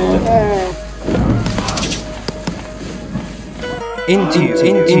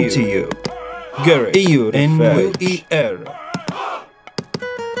 into you. Garrick, you refer. U-E-R.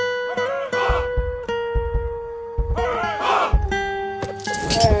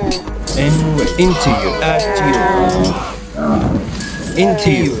 And into you, at you.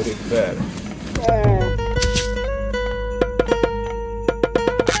 Into you, refer.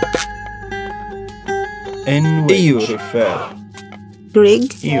 And you refer.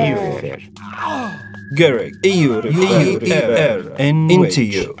 Greg, you refer. Garrick, you refer. And into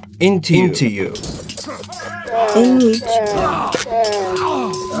you. Into you. in which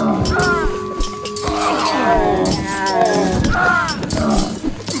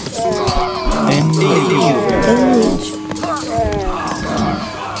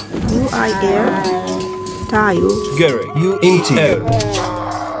UIR tayo Garrick, you into you.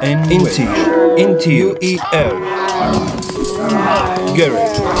 And into you, ER.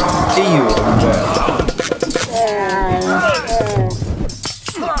 Garrick, EU.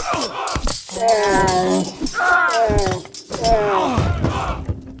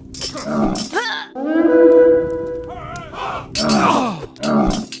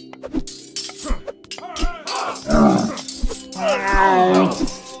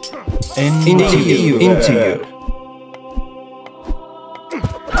 into you, into you.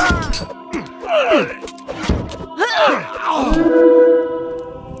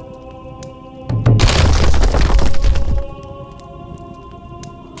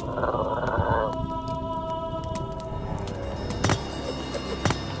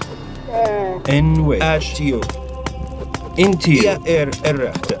 In which at you, into you,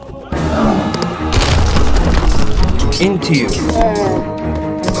 into you,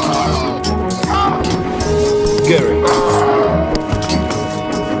 Gary.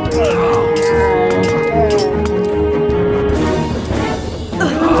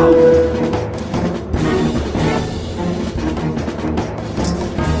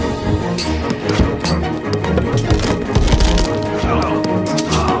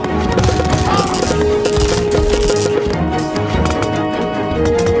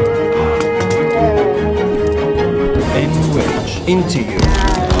 Into you,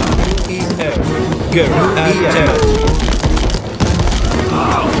 go at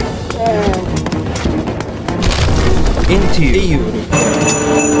into you,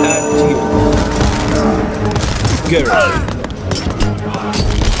 at you,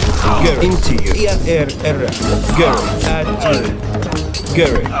 go into you,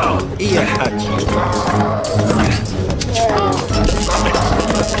 go at you, go at you.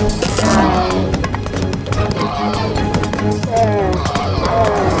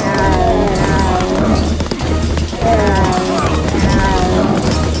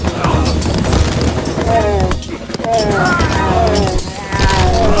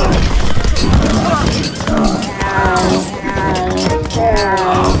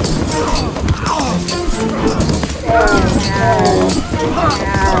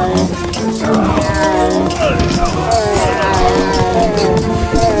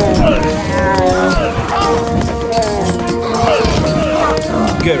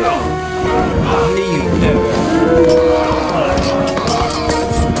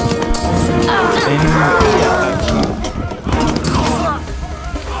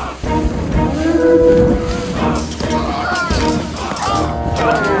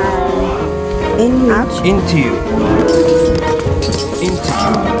 Into you, into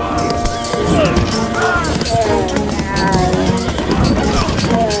you,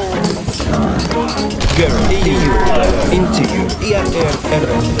 go into you,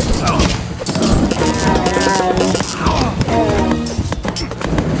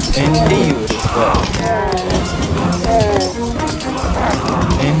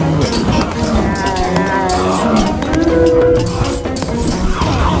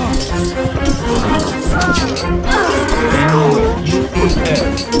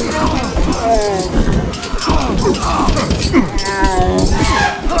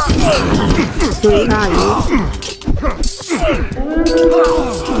 Where are you?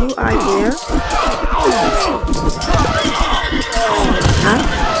 You are there? Huh?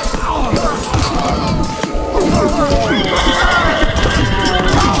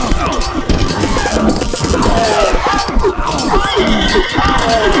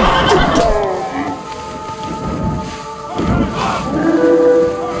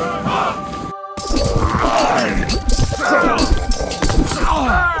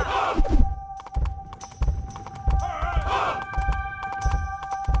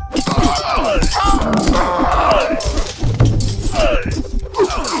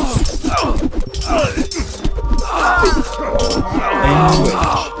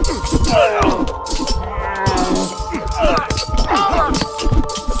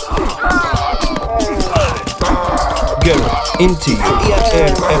 into you,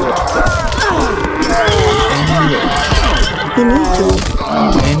 You need to.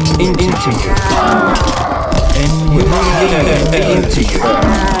 into you, into you,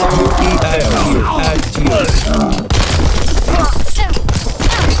 into you, at you,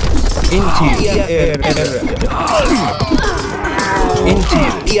 into you, into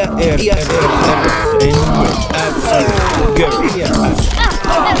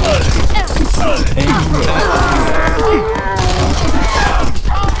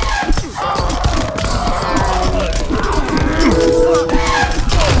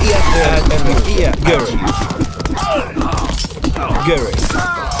Gary,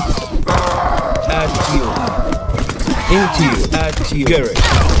 at you, into you, at you, Gary,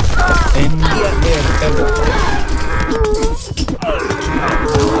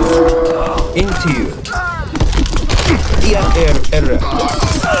 into you,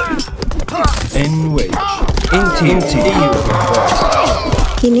 in which, into you,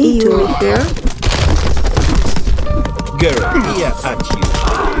 You need to repair. Gary, at you,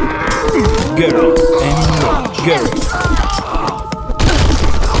 Gary, in which, Gary.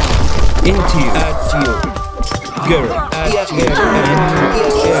 Into you. At you. Gary. At you.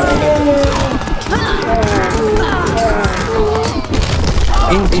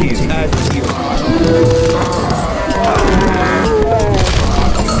 Into you. At you.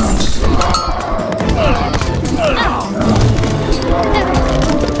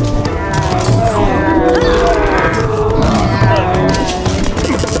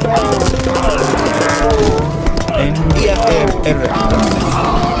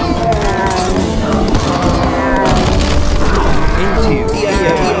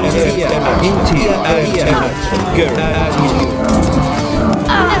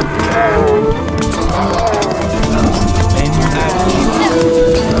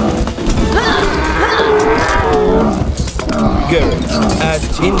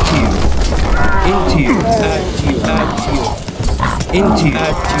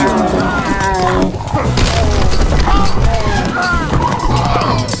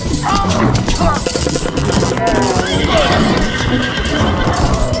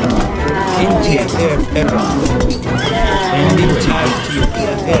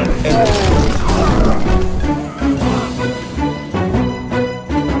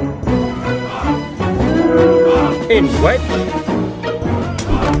 In wedge.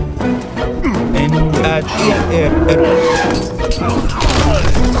 In at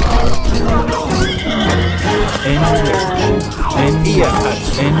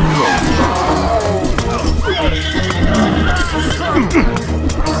in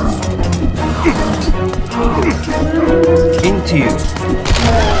into you.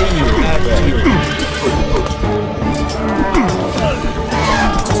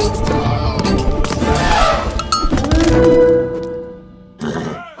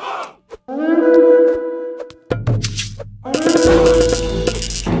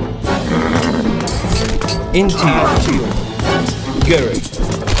 Into you. Gary.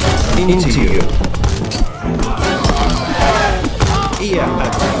 Into you.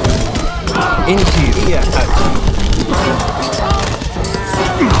 Into you.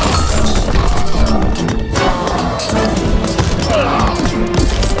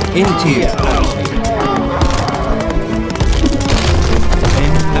 Into you.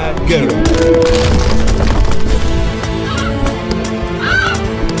 And Gary.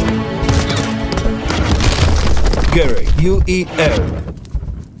 Gary, UEL.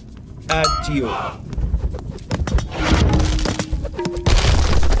 At you.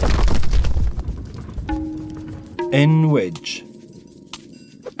 In wedge.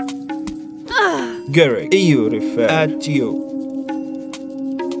 Gary, EU refer. At you.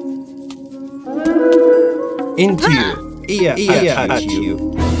 Into you. At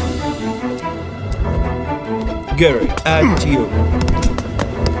you. Gary, at you.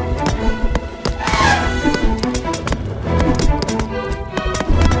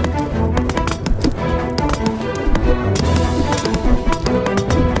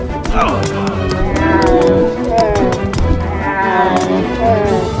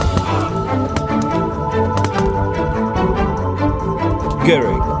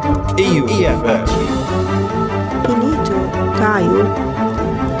 Gary, EU at you. Finito, taio.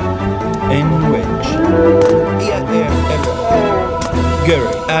 In which?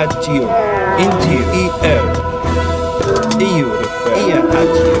 Gary, at you. Into you. EL. EU refer.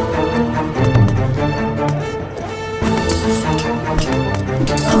 At you.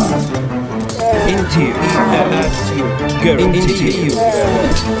 Into you. At you. Gary, into you.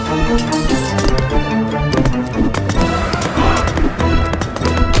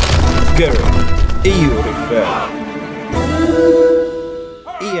 Gary, EU refer.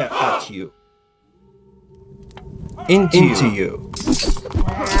 At you. Into you.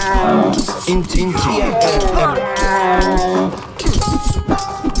 Into you.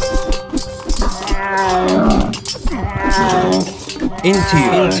 Into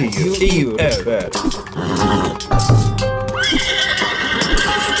you. EU refer.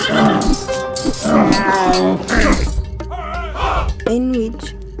 In which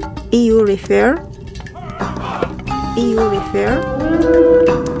EU refer. EU refer.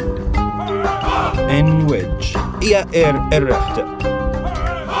 In which? Erft.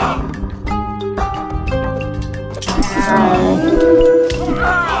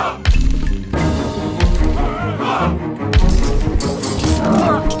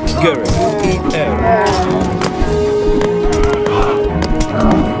 Gary, EL.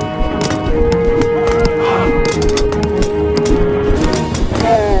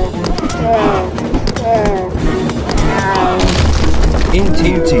 Into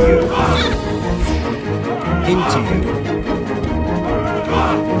you. Into you.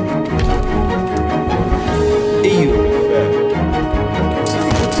 EU refer.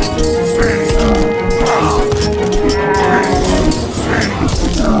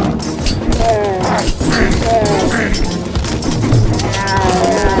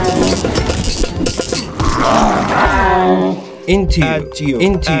 into you,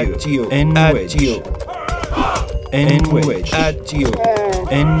 into you, and wedge you, and wedge at you,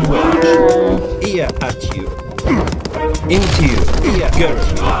 and wedge, ear at you, into you, ear at you,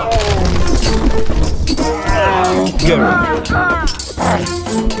 Gary.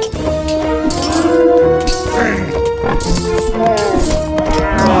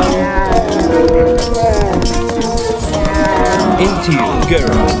 Into you,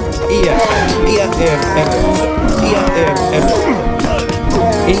 girl. Ear,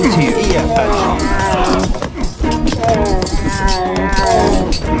 into you, ear,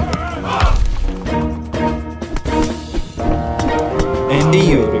 and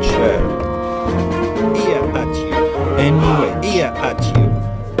you refer. Ear at you, and wait, ear at you.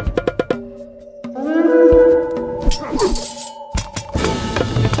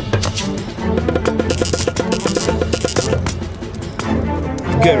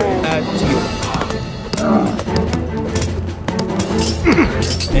 Girl at you.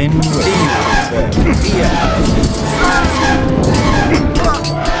 And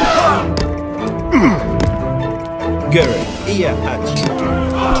girl, ear at you.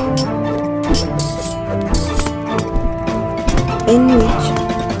 In which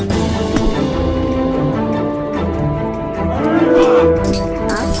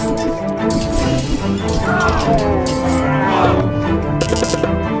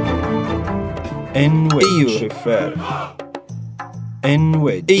and which you refer. And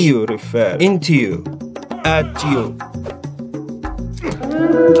which you refer. Into you. At you.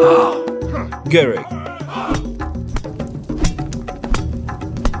 Gary.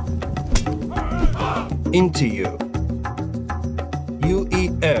 Into you.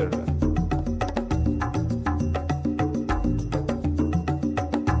 UER.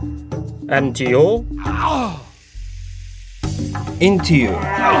 And you? Into you.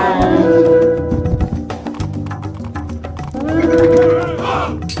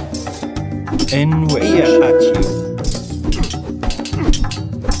 And wedge at you.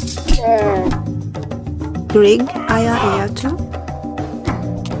 Greg, aya too.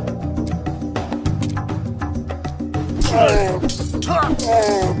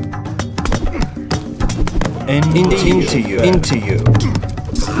 And into you. Into you.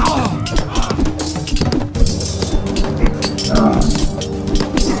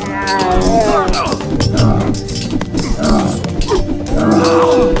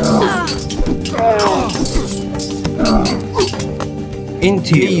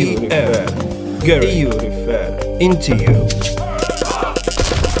 Into you, Gary, you refer. Into you.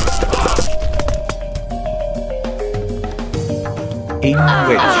 In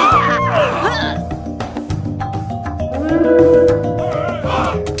which.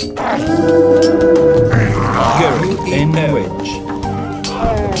 Gary, in which.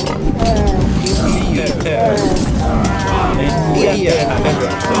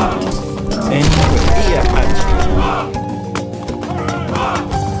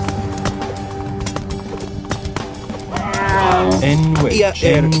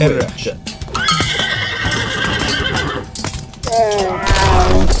 And which.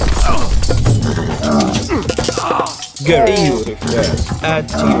 Gary, you refer.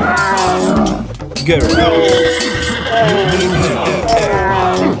 At you. Gary.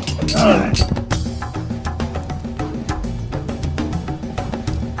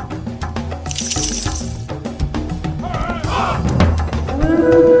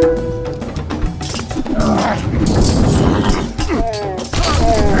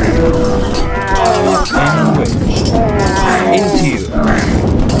 Into you.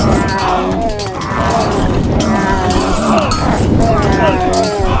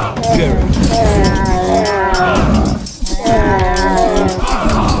 Gary.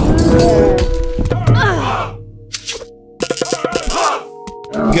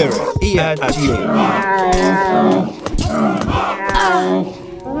 Gary, at you.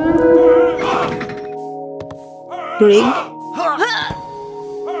 Greg,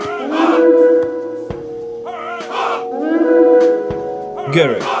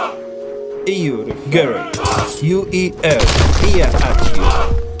 Gary. Gary. UEL. Ear at you.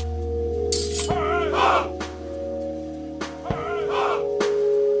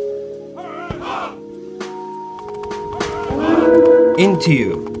 Into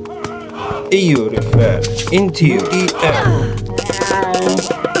you. EU refer. Into you. EL.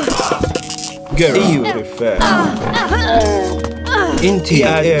 Gary. EU refer. Into you.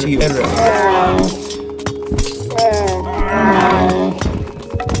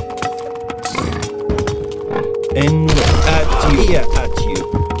 And at you. Ear at you.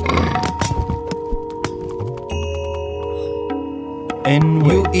 And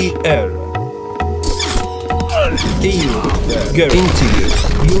UER. You. Go. Into you.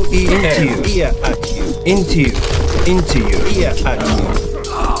 You into you. Ear at you. Into you. Into you. Ear at you.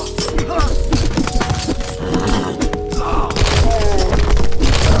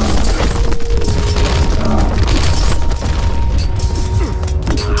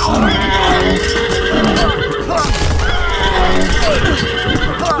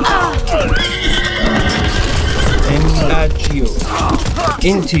 At you.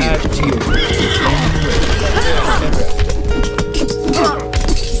 Into you. At you.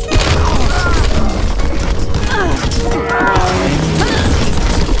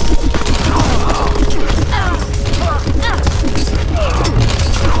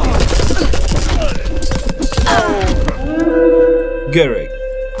 Gerek.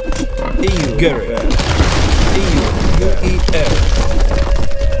 EU. Gerek. EU. UER.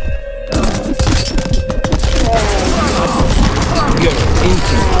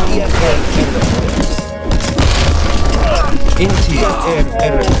 Into you,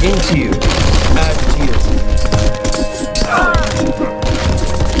 into you, at you.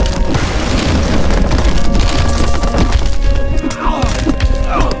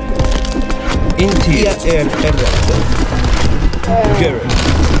 Into you, Garrett,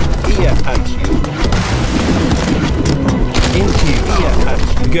 ear at you. Into you, ear at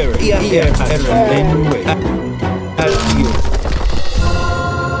you, Garrett, ear at you, at you.